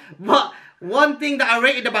shawarma. But one thing that I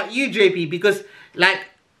rated about you, JP, because like,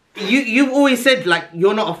 you've always said like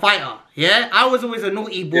you're not a fighter, yeah? I was always a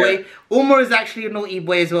naughty boy. Umar is actually a naughty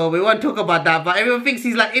boy as well. We won't talk about that, but everyone thinks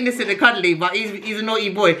he's like innocent and cuddly, but he's a naughty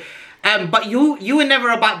boy. But you were never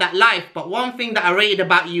about that life. But one thing that I rated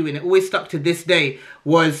about you, and it always stuck to this day,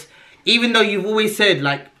 was even though you've always said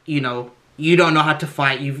like, you know, you don't know how to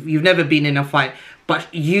fight, you've never been in a fight,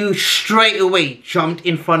 but you straight away jumped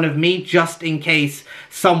in front of me just in case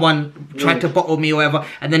someone tried to bottle me or whatever.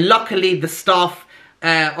 And then luckily the staff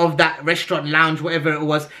of that restaurant lounge, whatever it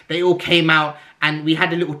was, they all came out and we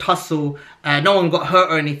had a little tussle. No one got hurt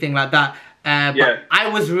or anything like that. But I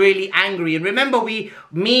was really angry. And remember, me,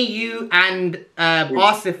 you and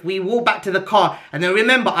Asif, we walked back to the car. And then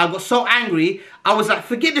remember, I got so angry, I was like,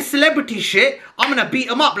 forget the celebrity shit, I'm gonna beat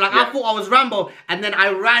him up. Like, I thought I was Rambo. And then I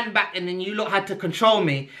ran back and then you lot had to control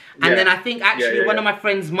me. And then I think actually one of my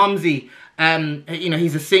friends, Mumsy, you know,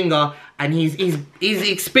 he's a singer and he's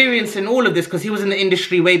experiencing all of this because he was in the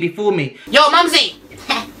industry way before me. Yo, Mumsy!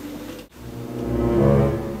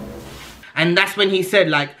 And that's when he said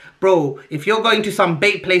like, bro, if you're going to some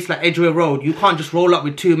bait place like Edgware Road, you can't just roll up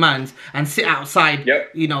with 2 mans and sit outside,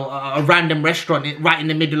 you know, a random restaurant right in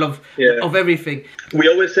the middle of everything. We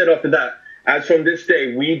always said after that, as from this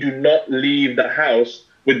day, we do not leave the house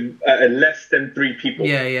with less than 3 people.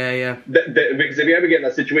 Because if you ever get in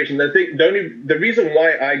that situation, the reason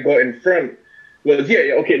why I got in front was,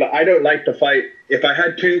 okay, like, I don't like to fight. If I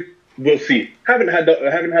had to, we'll see. Haven't had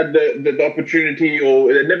the opportunity,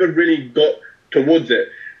 or it never really got towards it.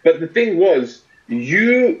 But the thing was,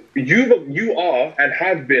 you are and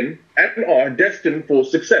have been and are destined for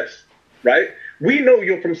success, right? We know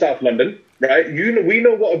you're from South London, right? We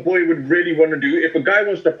know what a boy would really want to do. If a guy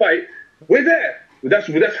wants to fight, we're there. That's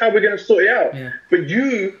how we're going to sort it out. But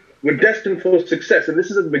you were destined for success, and this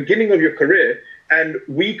is at the beginning of your career. And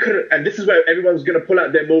and this is where everyone's going to pull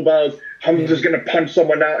out their mobiles. Humza's going to punch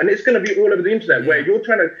someone out, and it's going to be all over the internet. Where you're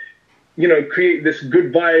trying to, you know, create this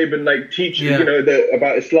good vibe and like teach you know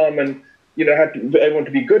about Islam and, you know, have everyone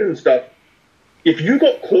to be good and stuff. If you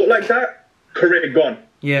got caught like that, career gone.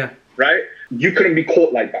 Right? You couldn't be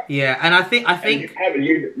caught like that. And I think I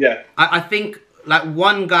think like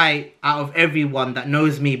one guy out of everyone that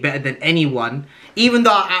knows me better than anyone, even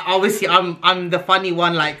though obviously I'm the funny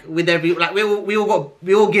one, like with every, like we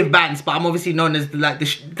all give bans, but I'm obviously known as like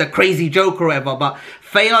the crazy joke or whatever. But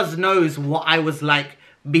Fayaz knows what I was like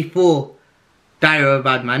before Diary of a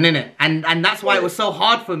Badman, innit? And that's why it was so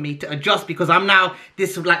hard for me to adjust, because I'm now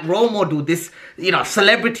this like role model, this, you know,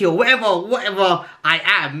 celebrity or whatever I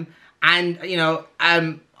am, and you know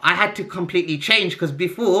I had to completely change, because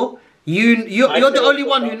before you're the only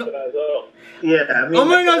one who knows. I mean,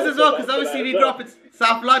 Omar knows as well, because obviously we grew up in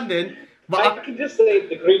South London. But I can just say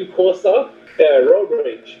the green Corsa, road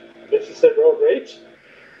rage. This is a road rage.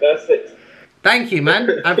 That's it. Thank you, man.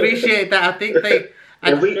 I appreciate that. I think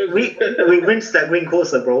Yeah, we rinsed that green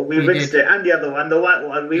Corsa, bro. We rinsed it, and the other one, the white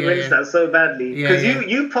one. We rinsed that so badly because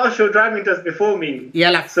you passed your driving test before me. Yeah,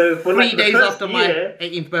 like so for 3 days after my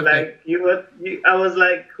 18th birthday. Like I was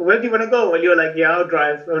like, where do you want to go? And you were like, yeah, I'll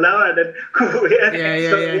drive. So now I then cool.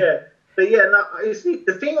 Yeah. But yeah, now you see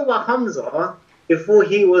the thing about Humza before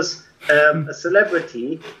he was a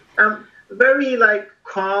celebrity, very like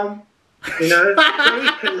calm, you know, very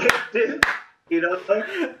collective, you know.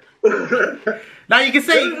 Now you can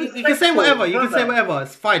say whatever. You can say whatever.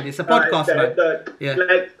 It's fine. It's a podcast, man. Yeah.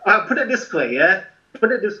 Like, I'll put it this way. Yeah.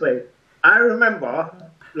 Put it this way. I remember,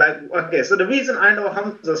 like, okay. So the reason I know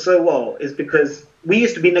Humza so well is because we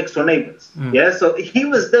used to be next door neighbors. Yeah. So he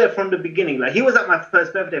was there from the beginning. Like he was at my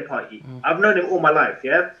first birthday party. I've known him all my life.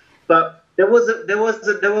 Yeah. But there was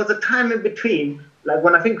a time in between. Like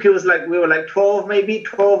when I think he was like we were like 12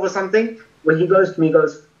 or something. When he goes to me, he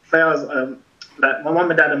goes, Fayaz, like my mum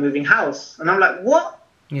and dad are moving house, and I'm like, what?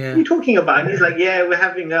 Yeah. What are you talking about? And he's like, yeah, we're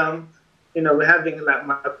having we're having like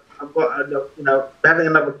we're having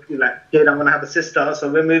another like kid. I'm gonna have a sister, so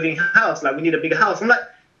we're moving house. Like we need a bigger house. I'm like,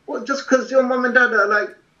 well, just because your mum and dad are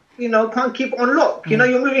like, can't keep on lock. You're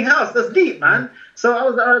moving house. That's deep, man. So I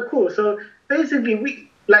was like, oh, cool. So basically, we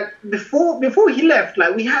like before he left,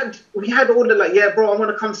 like we had all the like, yeah, bro, I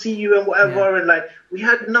want to come see you and whatever, and like we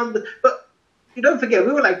had numbers, but. You don't forget,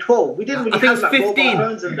 we were like 12. We didn't really have like 15. Mobile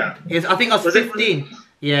phones and that. Yes, I think I was 15.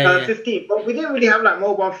 Yeah. 15. But we didn't really have like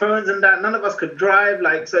mobile phones and that. None of us could drive,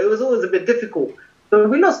 like, so it was always a bit difficult. So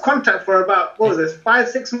we lost contact for about, what was this, 5,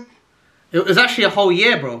 6 months? It was actually a whole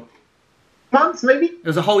year, bro. Months, maybe? It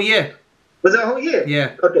was a whole year. Was it a whole year?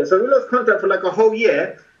 Yeah. Okay, so we lost contact for like a whole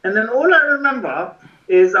year. And then all I remember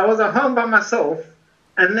is I was at home by myself,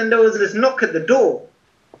 and then there was this knock at the door.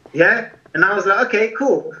 Yeah? And I was like, okay,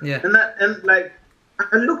 cool. Yeah. And like,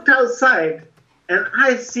 I looked outside and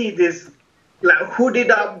I see this like hooded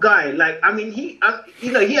up guy. Like, I mean, he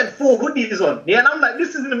had 4 hoodies on. Yeah. And I'm like,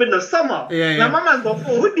 this is in the middle of summer. Yeah. Now my man's got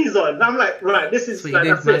 4 hoodies on. And I'm like, right, this is like,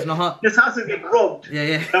 that's it. This house is getting robbed.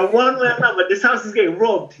 Yeah. Now one way or another, this house is getting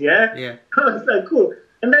robbed. Yeah. Yeah. I was like, cool.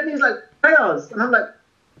 And then he's like, Fayaz. And I'm like,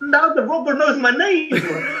 now the robber knows my name.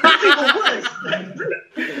 That's even worse.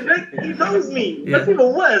 Like, he knows me. That's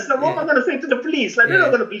even worse. Now, what am I going to say to the police? Like, they're not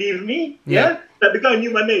going to believe me. Yeah? Like, the guy knew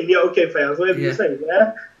my name. Yeah, okay, Fayaz, whatever you say.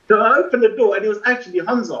 Yeah? So I opened the door, and it was actually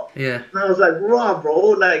Humza. Yeah. And I was like, raw, bro.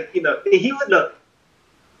 Like, he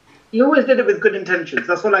always did it with good intentions.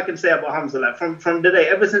 That's all I can say about Humza. Like, from the day,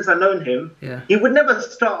 ever since I've known him, he would never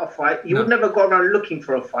start a fight. He would never go around looking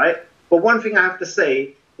for a fight. But one thing I have to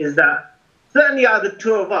say is that certainly out of the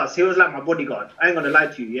 2 of us, he was like my bodyguard. I ain't gonna lie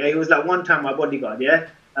to you. Yeah, he was like one time my bodyguard. Yeah,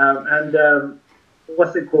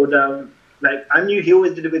 what's it called? Like I knew he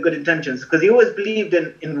always did it with good intentions because he always believed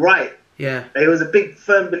in right. Yeah, like, he was a big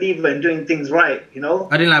firm believer in doing things right. You know,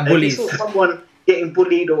 I didn't like bullies. If he saw someone getting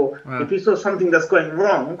bullied or if he saw something that's going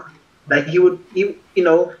wrong, like he would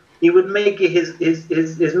make it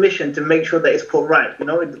his mission to make sure that it's put right. You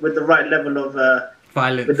know, with the right level of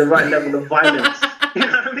violence. With the right level of violence. You know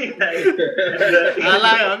what I mean?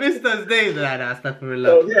 I miss those days. That stuff for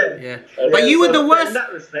love. Yeah. But you were the worst.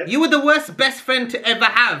 You were the worst best friend to ever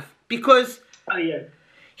have because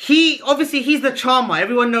he's the charmer.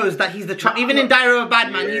 Everyone knows that he's the charmer. Even in Diary of a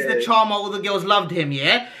Badman, he's the charmer. All the girls loved him.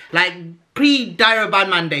 Yeah, like pre-Diary of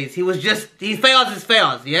Badman days, he's Fayaz is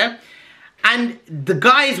Fayaz. Yeah, and the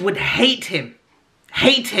guys would hate him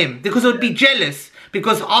because they would be jealous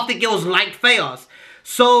because half the girls liked Fayaz.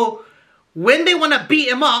 So when they want to beat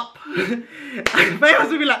him up, Fayaz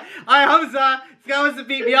will be like, "Hi Humza, this guy wants to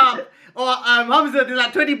beat me up." Or Humza, there's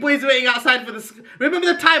like 20 boys waiting outside for the remember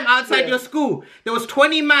the time outside your school? There was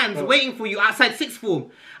 20 mans waiting for you outside sixth form.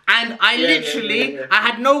 And I I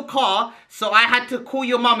had no car, so I had to call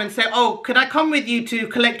your mum and say, "Oh, could I come with you to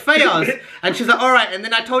collect Fayaz?" And she's like, "All right." And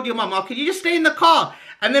then I told your mum, "Oh, could you just stay in the car?"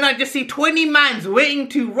 And then I just see 20 mans waiting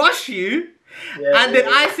to rush you. And then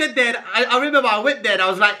I said that, I remember I went there and I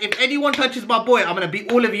was like, if anyone touches my boy, I'm going to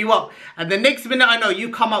beat all of you up. And the next minute I know, you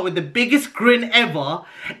come out with the biggest grin ever.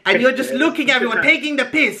 And you're just looking at everyone, taking the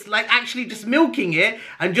piss, like actually just milking it.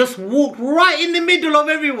 And just walked right in the middle of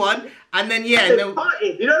everyone. And then, and then...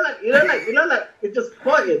 Parted. You know, like, it just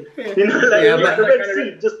parted. You know, like, the Red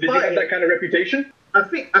Sea just parted. Did you have that kind of reputation? I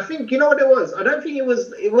think you know what it was? I don't think it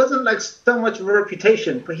wasn't like so much of a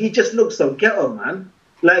reputation, but he just looked so ghetto, man.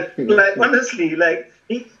 Like honestly, like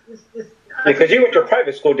because you went to a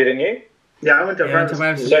private school, didn't you? Yeah, I went to a private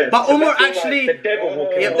school. So, but Umar actually,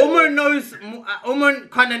 Umar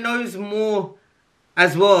kind of knows more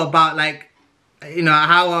as well about like, you know,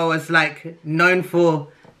 how I was like known for.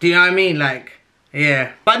 Do you know what I mean? Like,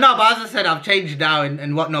 yeah. But as I said, I've changed now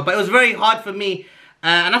and whatnot. But it was very hard for me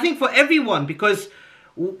and I think for everyone, because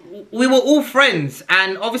we were all friends,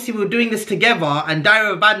 and obviously we were doing this together, and Diary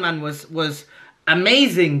of a Badman was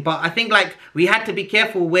amazing, but I think like we had to be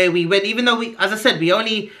careful where we went, even though we, as I said, we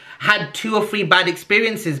only had 2 or 3 bad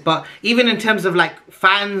experiences, but even in terms of like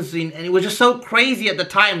fans, and it was just so crazy at the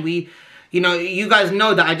time. We, you know, you guys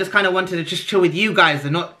know that I just kind of wanted to just chill with you guys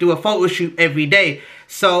and not do a photo shoot every day.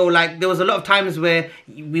 So like there was a lot of times where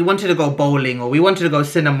we wanted to go bowling or we wanted to go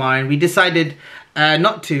cinema, and we decided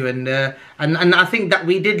not to, and I think that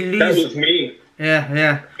we did lose. That was me.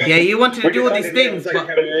 Yeah. You wanted to do all these things, like,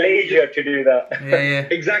 but leisure to do that. Yeah.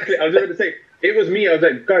 Exactly. I was going to say, it was me. I was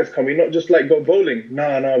like, guys, can we not just like go bowling?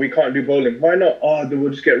 No, we can't do bowling. Why not? Oh, then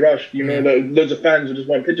we'll just get rushed. You know, loads of fans will just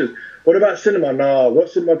want pictures. What about cinema? No, what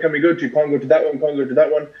cinema can we go to? Can't go to that one. Can't go to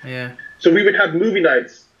that one. Yeah. So we would have movie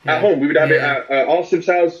nights at home. We would have it at Asif's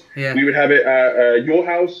house. Yeah. We would have it at your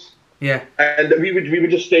house. Yeah. And we would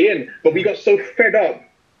just stay in. But we got so fed up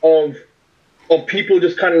of people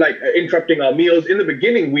just kind of like interrupting our meals. In the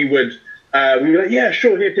beginning, we were like, yeah,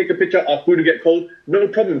 sure, here, take a picture. Our food will get cold. No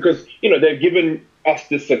problem, because, you know, they've given us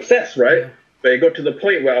this success, right? Yeah. But it got to the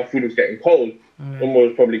point where our food was getting cold. Umar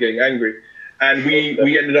was probably getting angry. And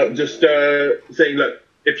we ended up just saying, look,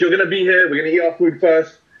 if you're going to be here, we're going to eat our food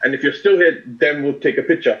first. And if you're still here, then we'll take a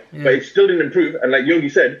picture. Yeah. But it still didn't improve. And like Yogi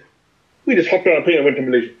said, we just hopped on a plane and went to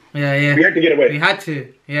Malaysia. Yeah. We had to get away. We had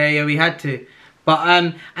to. Yeah, we had to.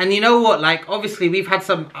 But, and you know what, like, obviously we've had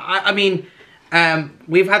some, I mean,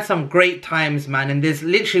 we've had some great times, man, and there's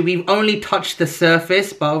literally, we've only touched the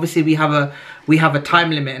surface, but obviously we have a time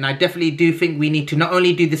limit, and I definitely do think we need to not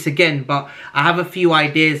only do this again, but I have a few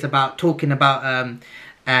ideas about talking about,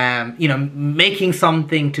 you know, making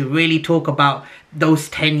something to really talk about those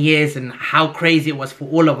 10 years and how crazy it was for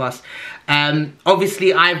all of us.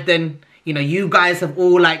 Obviously I've then, you know, you guys have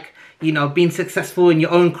all, like, you know, been successful in your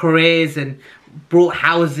own careers and brought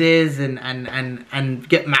houses and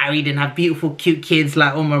get married and have beautiful cute kids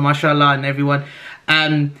like Umar, mashallah, and everyone.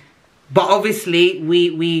 But obviously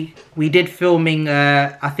we did filming,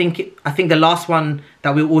 I think the last one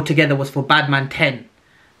that we were all together was for Badman 10,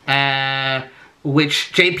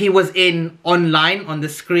 which JP was in online on the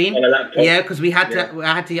screen. On a laptop. Yeah, because I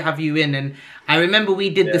had to have you in, and I remember we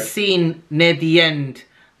did the scene near the end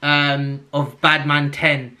of Badman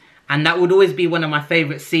 10. And that would always be one of my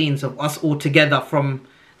favourite scenes of us all together from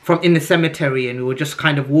in the cemetery, and we were just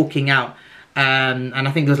kind of walking out. And I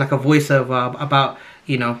think there was like a voiceover about,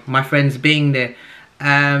 you know, my friends being there.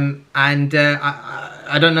 I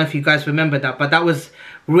don't know if you guys remember that, but that was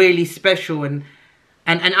really special. And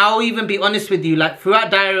I'll even be honest with you, like throughout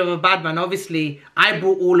Diary of a Badman, obviously I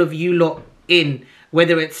brought all of you lot in,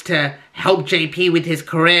 whether it's to help JP with his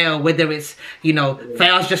career, or whether it's, you know,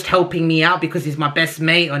 Fayaz just helping me out because he's my best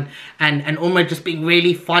mate, and Umar just being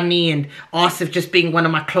really funny, and Asif just being one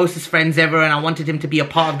of my closest friends ever, and I wanted him to be a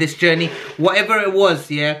part of this journey. Whatever it was,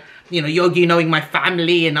 yeah, you know, Yogi knowing my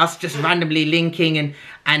family and us just randomly linking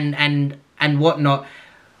and whatnot.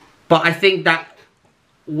 But I think that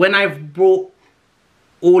when I've brought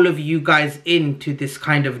all of you guys into this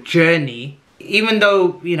kind of journey, even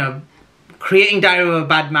though, you know, creating Diary of a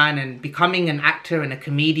Badman and becoming an actor and a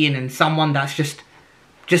comedian and someone that's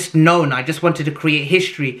just known, I just wanted to create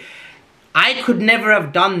history. I could never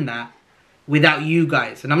have done that without you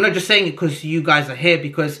guys. And I'm not just saying it because you guys are here,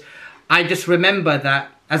 because I just remember that,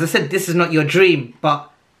 as I said, this is not your dream,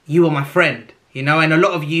 but you are my friend, you know, and a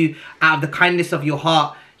lot of you, out of the kindness of your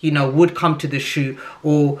heart, you know, would come to the shoot,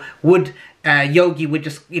 or would, Yogi would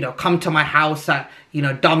just, you know, come to my house at, you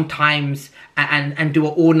know, dumb times and do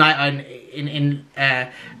an all-nighter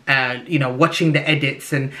you know, watching the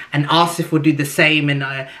edits, and Asif would do the same,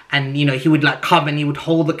 and you know, he would like come and he would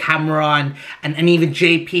hold the camera, and even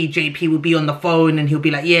JP would be on the phone and he'll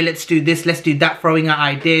be like, yeah, let's do this, let's do that, throwing out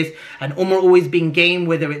ideas, and Umar always being game,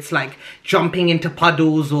 whether it's like jumping into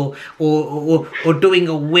puddles or doing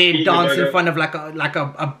a weird dance in front of like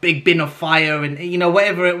a big bin of fire, and you know,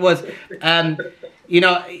 whatever it was. You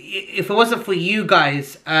know, if it wasn't for you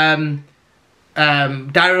guys,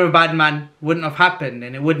 Diary of a Badman wouldn't have happened,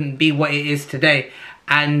 and it wouldn't be what it is today.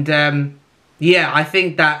 And yeah, I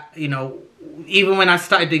think that, you know, even when I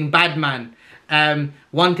started doing Badman,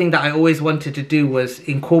 one thing that I always wanted to do was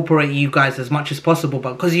incorporate you guys as much as possible,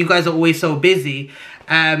 but because you guys are always so busy,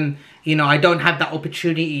 you know, I don't have that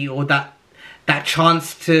opportunity or that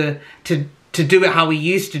chance to do it how we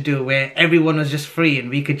used to do it, where everyone was just free and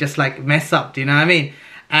we could just like mess up, do you know what I mean?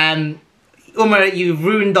 Umar, you've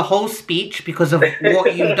ruined the whole speech because of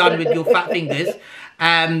what you've done with your fat fingers.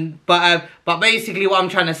 But basically what I'm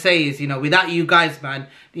trying to say is, you know, without you guys, man,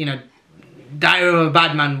 you know, Diary of a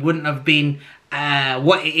Badman wouldn't have been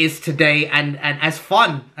what it is today, and as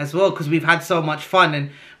fun as well, because we've had so much fun, and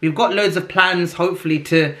we've got loads of plans hopefully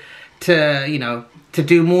to you know, to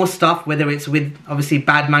do more stuff, whether it's with obviously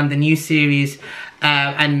Badman, the new series,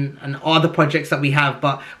 and other projects that we have.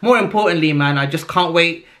 But more importantly, man, I just can't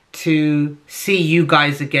wait to see you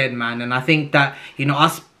guys again, man. And I think that, you know,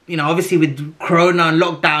 us, you know, obviously with Corona and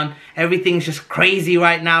lockdown, everything's just crazy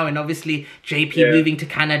right now. And obviously JP moving to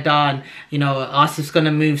Canada, and, you know, us is going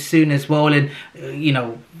to move soon as well. And, you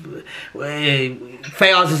know,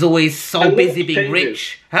 Fayaz is always so busy being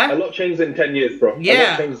rich. Huh? A lot changed in 10 years, bro.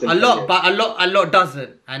 Yeah, a lot, but a lot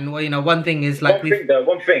doesn't. And, well, you know, one thing is like...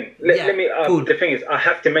 One thing. Let me... cool. The thing is, I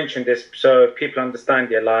have to mention this so people understand,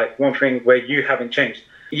 yeah, like, one thing where you haven't changed.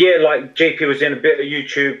 Yeah, like, JP was in a bit of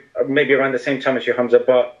YouTube, maybe around the same time as you, Humza,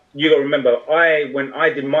 but you got to remember, when I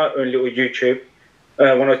did my own little YouTube,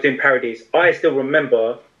 when I was doing parodies, I still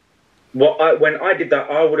remember when I did that,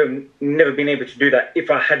 I would have never been able to do that if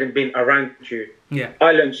I hadn't been around you. Yeah.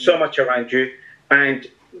 I learned so much around you, and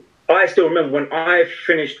I still remember when I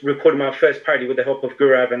finished recording my first parody with the help of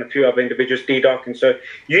Gurav and a few other individuals, D-Dark, and so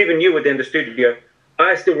even you were in the studio.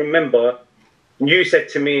 I still remember you said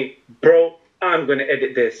to me, bro, I'm going to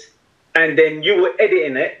edit this. And then you were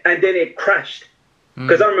editing it, and then it crashed.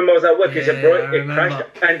 Because I remember I was at work, you said, bro, it crashed.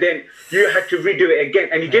 And then you had to redo it again.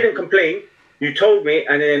 And you didn't complain. You told me,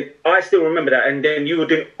 and then I still remember that. And then you were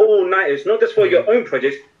doing all-nighters, not just for your own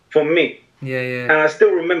projects, for me. Yeah, yeah. And I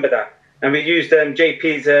still remember that. And we used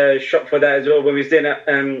JP's shot for that as well, when we was doing it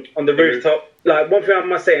on the rooftop. Like, one thing I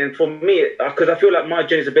must say, and for me, because I feel like my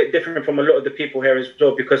journey is a bit different from a lot of the people here as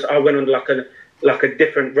well, because I went on like a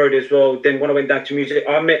different road as well. Then when I went down to music,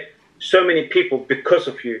 I met so many people because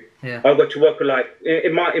of you. Yeah. I got to work with, like,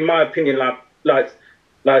 in my opinion, like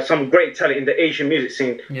some great talent in the Asian music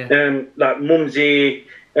scene. Yeah. Like Mumzi,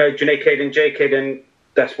 Junaid Kaden, J Kaden,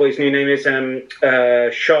 that's what his new name is.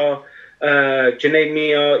 Shah, Junaid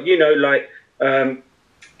Mia, you know, like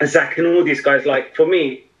Zach and all these guys. Like, for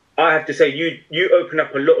me, I have to say you open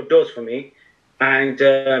up a lot of doors for me, and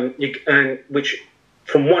which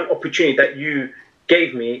from one opportunity that you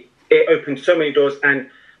gave me, it opened so many doors. And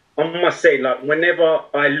I must say, like, whenever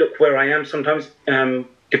I look where I am, sometimes,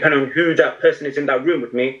 depending on who that person is in that room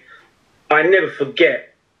with me, I never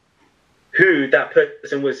forget who that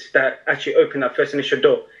person was that actually opened that first initial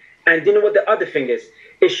door. And you know what the other thing is?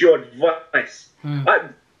 It's your advice.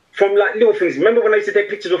 From like little things. Remember when I used to take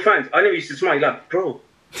pictures of fans? I never used to smile. Like, bro,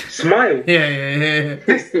 smile. Yeah.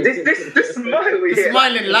 This smile. The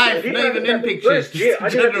smile in life, not even in pictures. Yeah, I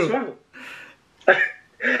didn't have to smile.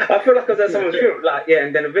 I feel like I was at someone's funeral, like, yeah,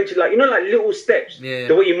 and then eventually, like, you know, like little steps, the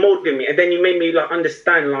way you molded me, and then you made me like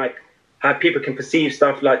understand like how people can perceive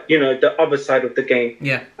stuff, like, you know, the other side of the game.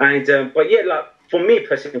 Yeah. And but yeah, like, for me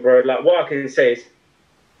personally, bro, like, what I can say is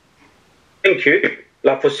thank you,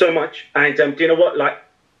 like, for so much. And do you know what, like,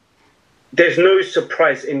 there's no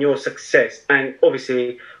surprise in your success, and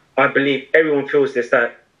obviously I believe everyone feels this,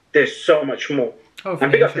 that there's so much more.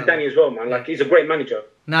 And big up to Danny as well, man. Like, he's a great manager.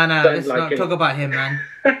 No, let's not talk about him, man.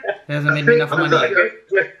 He hasn't made me enough money.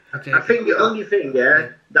 I think the only thing,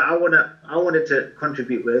 that I wanted to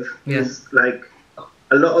contribute with is, like,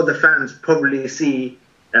 a lot of the fans probably see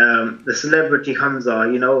the celebrity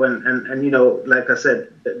Humza, you know, and you know, like I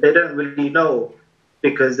said, they don't really know,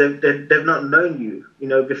 because they've not known you, you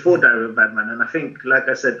know, before Diary of Badman. And I think, like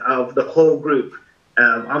I said, out of the whole group,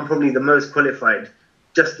 I'm probably the most qualified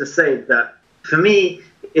just to say that for me,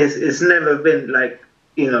 it's never been like,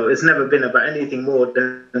 you know, it's never been about anything more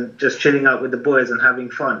than just chilling out with the boys and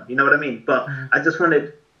having fun. You know what I mean? But I just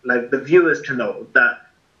wanted, like, the viewers to know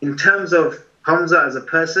that in terms of Humza as a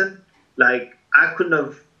person, like, I couldn't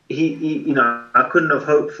have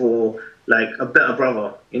hoped for, like, a better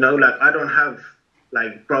brother. You know, like, I don't have,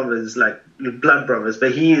 like, brothers, like, blood brothers,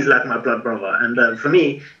 but he is like my blood brother. And for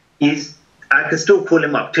me, I can still call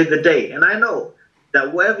him up to the day. And I know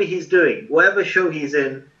that whatever he's doing, whatever show he's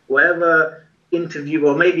in, whatever interview,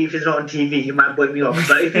 or maybe if he's not on TV, he might break me off.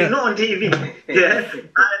 But if he's not on TV, I know that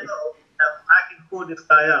I can call this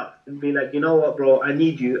guy up and be like, you know what, bro, I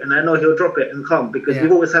need you. And I know he'll drop it and come, because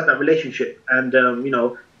we've always had that relationship. And, you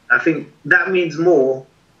know, I think that means more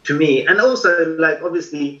to me. And also, like,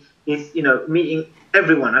 obviously, it's, you know, meeting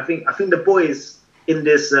everyone. I think the boys in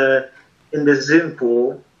this Zoom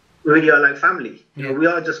call really are like family. You know, we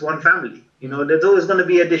are just one family. You know, there's always going to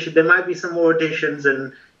be additions. There might be some more additions,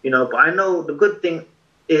 and, you know, but I know the good thing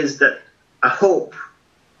is that I hope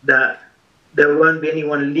that there won't be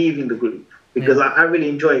anyone leaving the group, because I really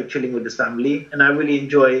enjoy chilling with this family, and I really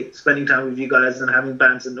enjoy spending time with you guys and having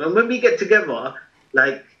bands. And when we get together,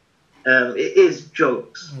 like, it is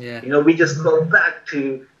jokes. Yeah. You know, we just go back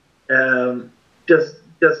to just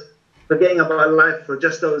forgetting about life for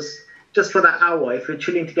just for that hour. If we're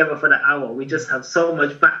chilling together for that hour, we just have so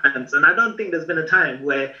much bands. And I don't think there's been a time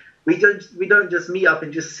where we don't just meet up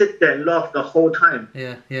and just sit there and laugh the whole time.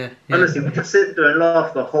 Yeah. Honestly, we just sit there and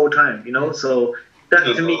laugh the whole time, you know. So that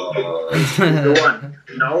to me is the one,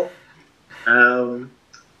 you know.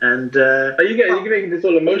 Are you getting this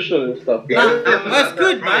all emotional and stuff? That's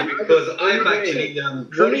good, man. Because I'm actually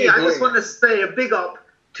for me, I just want to say a big up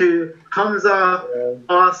to Hamza,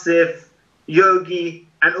 Asif, Yogi,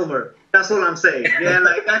 and Umar. That's all I'm saying. Yeah,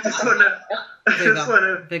 like I just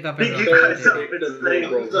wanna big you guys up. It's like,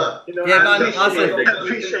 you know, I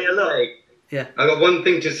appreciate a lot. Yeah. I got one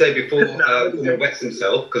thing to say before Umar wets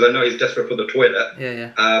himself, because I know he's desperate for the toilet.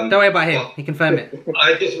 Yeah. Don't worry about him. He can firm it.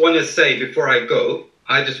 I just want to say before I go,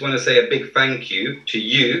 I just want to say a big thank you to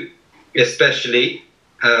you, especially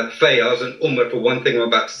Fayaz and Umar, for one thing I'm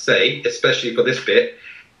about to say, especially for this bit.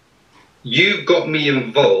 You got me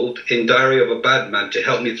involved in Diary of a Badman to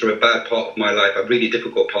help me through a bad part of my life, a really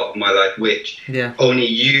difficult part of my life, which only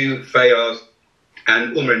you, Fayaz,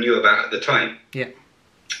 and Umar knew about at the time. Yeah.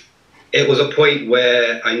 It was a point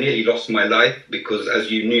where I nearly lost my life because,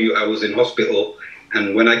 as you knew, I was in hospital.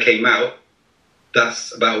 And when I came out,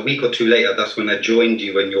 that's about a week or two later, that's when I joined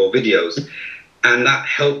you in your videos. And that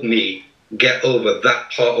helped me get over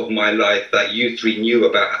that part of my life that you three knew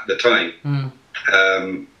about at the time.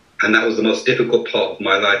 And that was the most difficult part of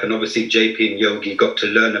my life. And obviously JP and Yogi got to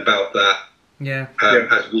learn about that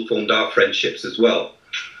as we formed our friendships as well.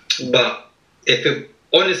 But if it,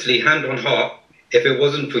 honestly, hand on heart, if it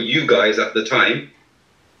wasn't for you guys at the time,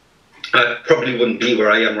 I probably wouldn't be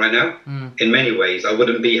where I am right now. In many ways, I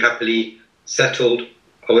wouldn't be happily settled.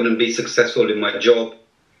 I wouldn't be successful in my job.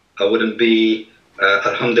 I wouldn't be,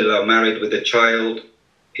 alhamdulillah, married with a child.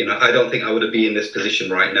 You know, I don't think I would be in this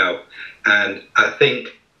position right now. And I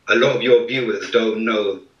think a lot of your viewers don't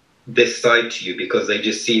know this side to you because they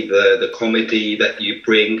just see the comedy that you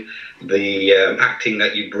bring, the acting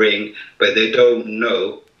that you bring, but they don't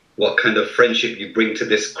know what kind of friendship you bring to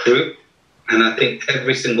this crew. And I think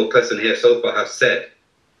every single person here so far has said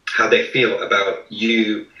how they feel about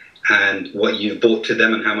you and what you've brought to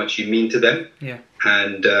them and how much you mean to them. Yeah.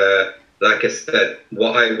 And like I said,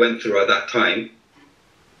 what I went through at that time,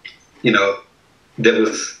 you know, there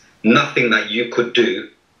was nothing that you could do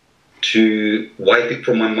to wipe it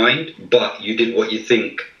from my mind, but you did what you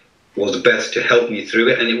think was best to help me through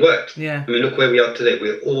it, and it worked. Yeah. I mean, look where we are today.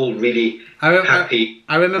 We're all really happy.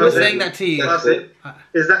 I remember saying that to you.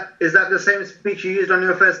 Is that the same speech you used on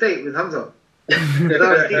your first date with Hamza? The one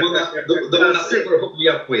that Umar hooked me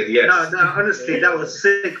up with, yes. No, honestly, that was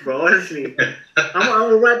sick, bro. Honestly, I'm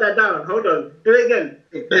gonna write that down. Hold on, do it again.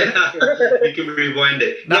 You can rewind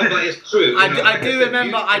it. No, but it's true. I do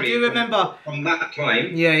remember. From that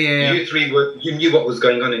time, Yeah. You three you knew what was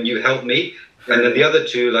going on and you helped me. And then the other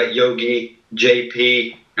two, like Yogi,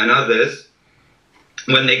 JP, and others,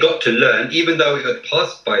 when they got to learn, even though it had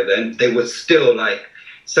passed by then, they were still like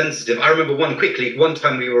sensitive. I remember one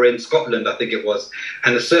time we were in Scotland, I think it was,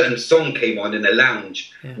 and a certain song came on in a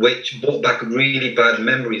lounge, which brought back really bad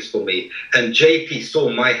memories for me. And JP saw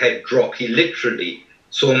my head drop. He literally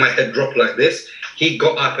saw my head drop like this. He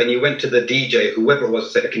got up and he went to the DJ, whoever it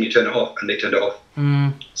was, said, "Can you turn it off?" And they turned it off.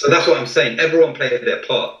 So that's what I'm saying. Everyone played their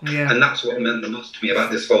part. And that's what meant the most to me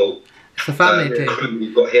about this whole crew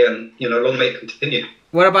we've got here. And, you know, long may it continue.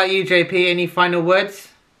 What about you, JP? Any final words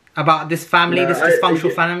about this family, this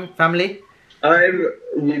dysfunctional family? I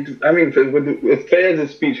mean, with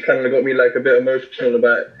Fayaz's speech kind of got me like a bit emotional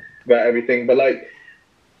about everything. But like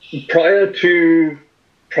prior to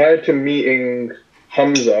meeting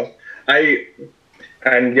Hamza,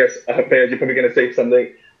 and yes, Fayaz, you're probably going to say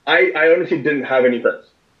something. I honestly didn't have any friends.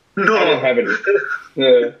 No, I didn't have any.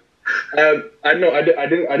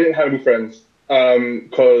 I didn't have any friends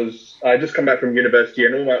because I just come back from university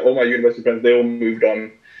and all my university friends, they all moved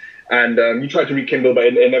on. And you tried to rekindle, but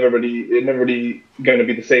it never really going to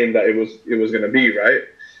be the same that it was going to be, right?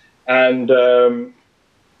 And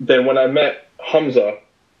then when I met Hamza,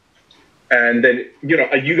 and then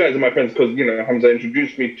you guys are my friends because Hamza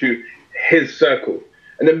introduced me to his circle,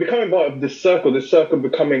 and then becoming part of this circle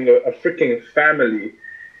becoming a freaking family.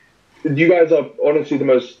 You guys are honestly the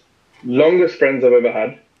most longest friends I've ever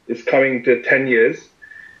had. It's coming to 10 years,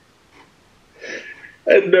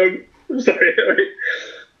 and I'm sorry.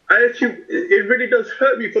 It really does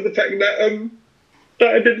hurt me for the fact that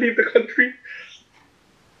I did leave the country.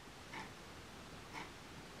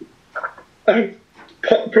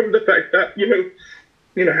 Apart from the fact that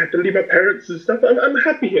I had to leave my parents and stuff. I'm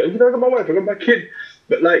happy here. I got my wife, I got my kid,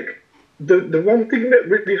 but like the one thing that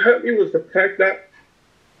really hurt me was the fact that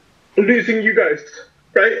losing you guys,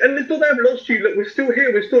 right? And it's not that I've lost you. Look, we're still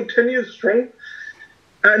here. We're still 10 years strong.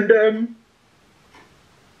 And I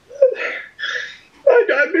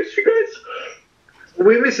miss you guys.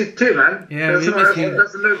 We miss you too, man. Yeah, that's we miss you.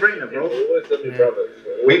 That's a no-brainer, bro.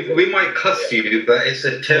 We might cuss you, but it's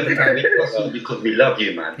a term we cuss you because we love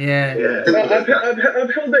you, man. Yeah.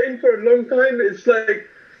 I've held that in for a long time. It's like,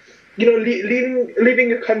 you know, leaving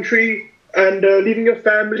your country and leaving your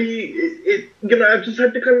family. You know, I've just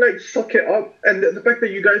had to kind of like suck it up. And the fact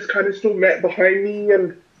that you guys kind of still met behind me,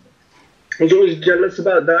 and I was always jealous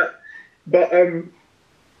about that. But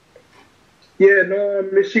yeah, no, I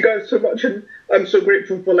miss you guys so much, and I'm so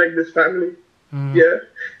grateful for like this family. Yeah,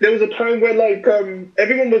 there was a time where like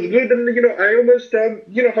everyone was good, and you know, I almost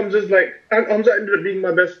you know, Hamza's like, Hamza ended up being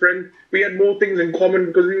my best friend. We had more things in common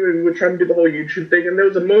because we were trying to do the whole YouTube thing, and there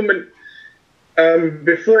was a moment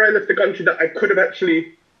before I left the country that I could have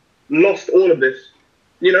actually lost all of this.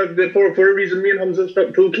 You know, for a reason, me and Hamza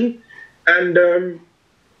stopped talking, and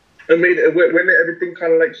I made it when everything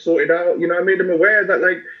kind of like sorted out. You know, I made him aware that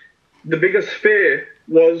like the biggest fear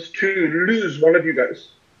was to lose one of you guys.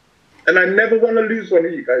 And I never want to lose one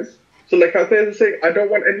of you guys. So like I was saying, I don't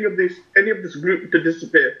want any of this group to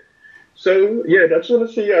disappear. So yeah, that's what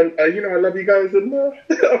I say. You know, I love you guys, and I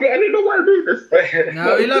don't know why I do this.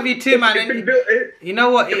 No, we love you too, man. You know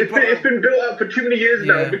what? It's been built up for too many years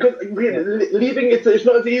now. Because leaving it's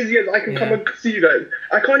not as easy as I can come and see you guys.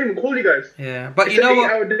 I can't even call you guys. Yeah, but it's you know what?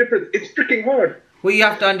 8-hour difference. It's freaking hard. What you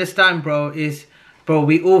have to understand, bro, is. Bro,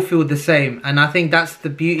 we all feel the same, and I think that's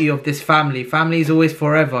the beauty of this family. Family is always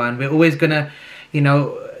forever, and we're always gonna, you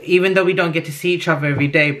know, even though we don't get to see each other every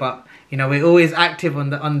day, but you know, we're always active on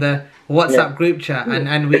the WhatsApp group chat,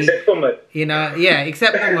 and we, you know,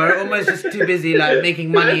 except Umar, Umar's just too busy like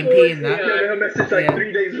making money and peeing that. Like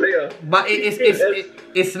 3 days later. But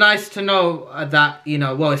it's nice to know that, you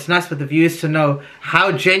know, well, it's nice for the viewers to know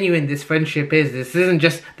how genuine this friendship is. This isn't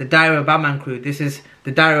just the Diary of Badman crew. This is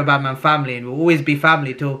the Diary of Badman family, and we'll always be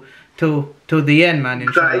family till the end, man.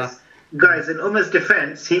 Inshallah. Guys, in Umar's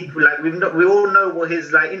defense, we all know what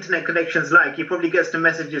his like internet connection's like. He probably gets the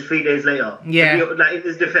messages 3 days later. Yeah. Like in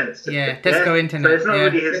his defense. Yeah, Tesco internet. So it's not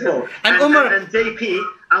really his fault. And JP,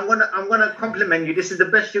 I'm gonna compliment you. This is the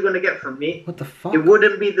best you're gonna get from me. What the fuck? It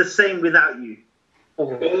wouldn't be the same without you.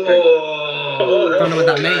 Don't know what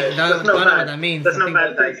that means. Don't know what that means. That's not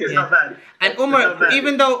bad. It's not bad. And Umar,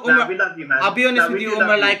 even though Umar, we love you, man. I'll be honest with you,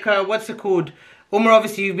 Umar. Like, what's it called? Umar,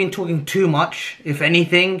 obviously you've been talking too much. If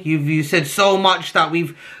anything, you said so much that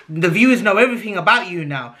the viewers know everything about you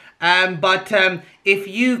now. But if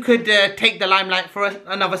you could take the limelight for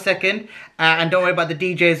another second, and don't worry about the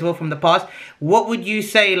DJ as well from the past, what would you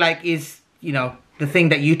say like is, you know, the thing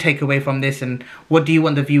that you take away from this, and what do you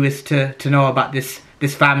want the viewers to know about this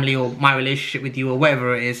family or my relationship with you or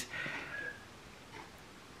whatever it is?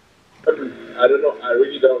 I don't know. I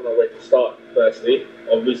really don't know where to start. Firstly,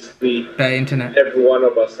 obviously, the internet. Every one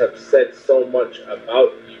of us have said so much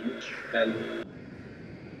about you, and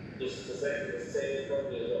just to say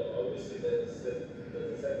probably, obviously, there's a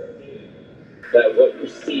separate feeling that what you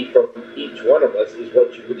see from each one of us is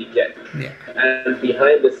what you really get. Yeah. And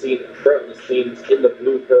behind the scenes, front the scenes, in the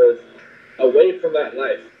bloopers, away from that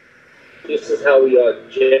life, this is how we are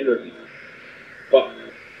generally. But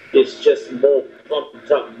it's just more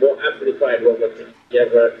pumped up, more amplified when we're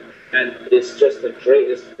together, and it's just the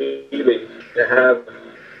greatest feeling to have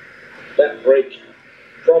that break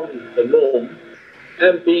from the norm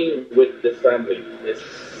and being with this family. It's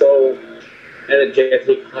so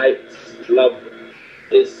energetic, hyped, love.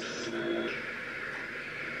 It's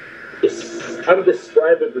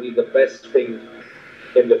undescribably the best thing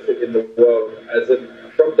in the world. As in,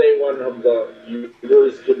 from day one, Hamza, you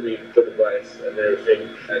always give me good advice and everything,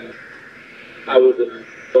 and I would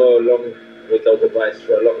go along with those advice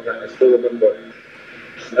for a long time. I still remember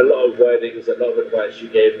a lot of wordings, a lot of advice you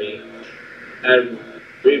gave me, and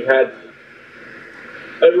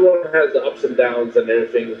everyone has the ups and downs and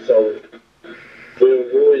everything, so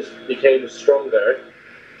we always became stronger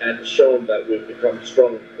and shown that we've become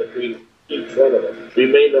strong between each one of us.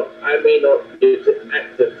 I may not be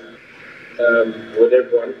active with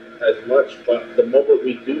everyone as much, but the moment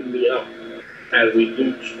we do meet up and we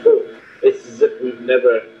do talk, it's as if we've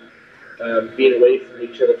never been away from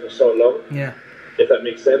each other for so long. Yeah. If that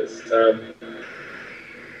makes sense.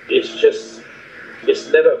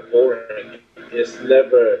 It's never boring. It's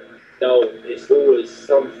never dull. It's always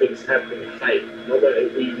something's happening hype. No matter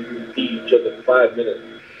if we see each other 5 minutes,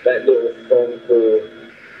 that little phone call,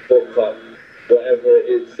 hook up, whatever it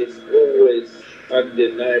is, it's always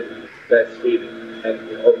undeniable best feeling.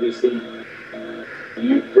 And obviously,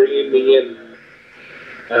 you bringing me in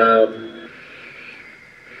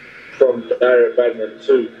from Direct Badman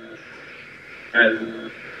 2, and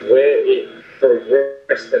where it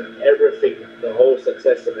progressed and everything, the whole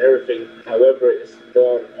success and everything, however it's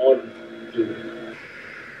gone on to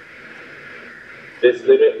this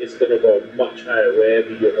limit, it's going to go much higher wherever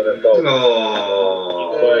you're going to go.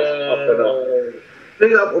 Up and up.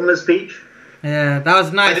 Big up on Miss Peach. Yeah, that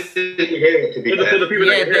was nice. For the people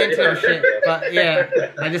Yeah, that the internet shit. But yeah,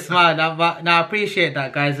 I just smiled. I appreciate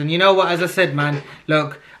that, guys. And you know what? As I said, man,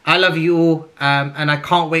 look, I love you all, and I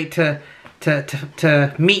can't wait to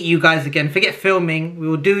meet you guys again. Forget filming. We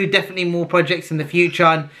will do definitely more projects in the future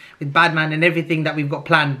and with Badman and everything that we've got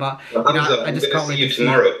planned. But you know, I just can't wait to see you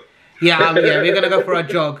tomorrow. Yeah, we're gonna go for a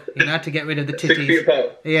jog, you know, to get rid of the titties. 6 feet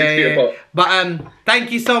apart. Yeah, 6 feet apart. But thank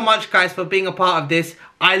you so much, guys, for being a part of this.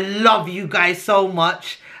 I love you guys so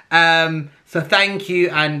much. So thank you,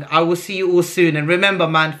 and I will see you all soon. And remember,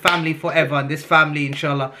 man, family forever, and this family,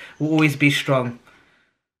 inshallah, will always be strong.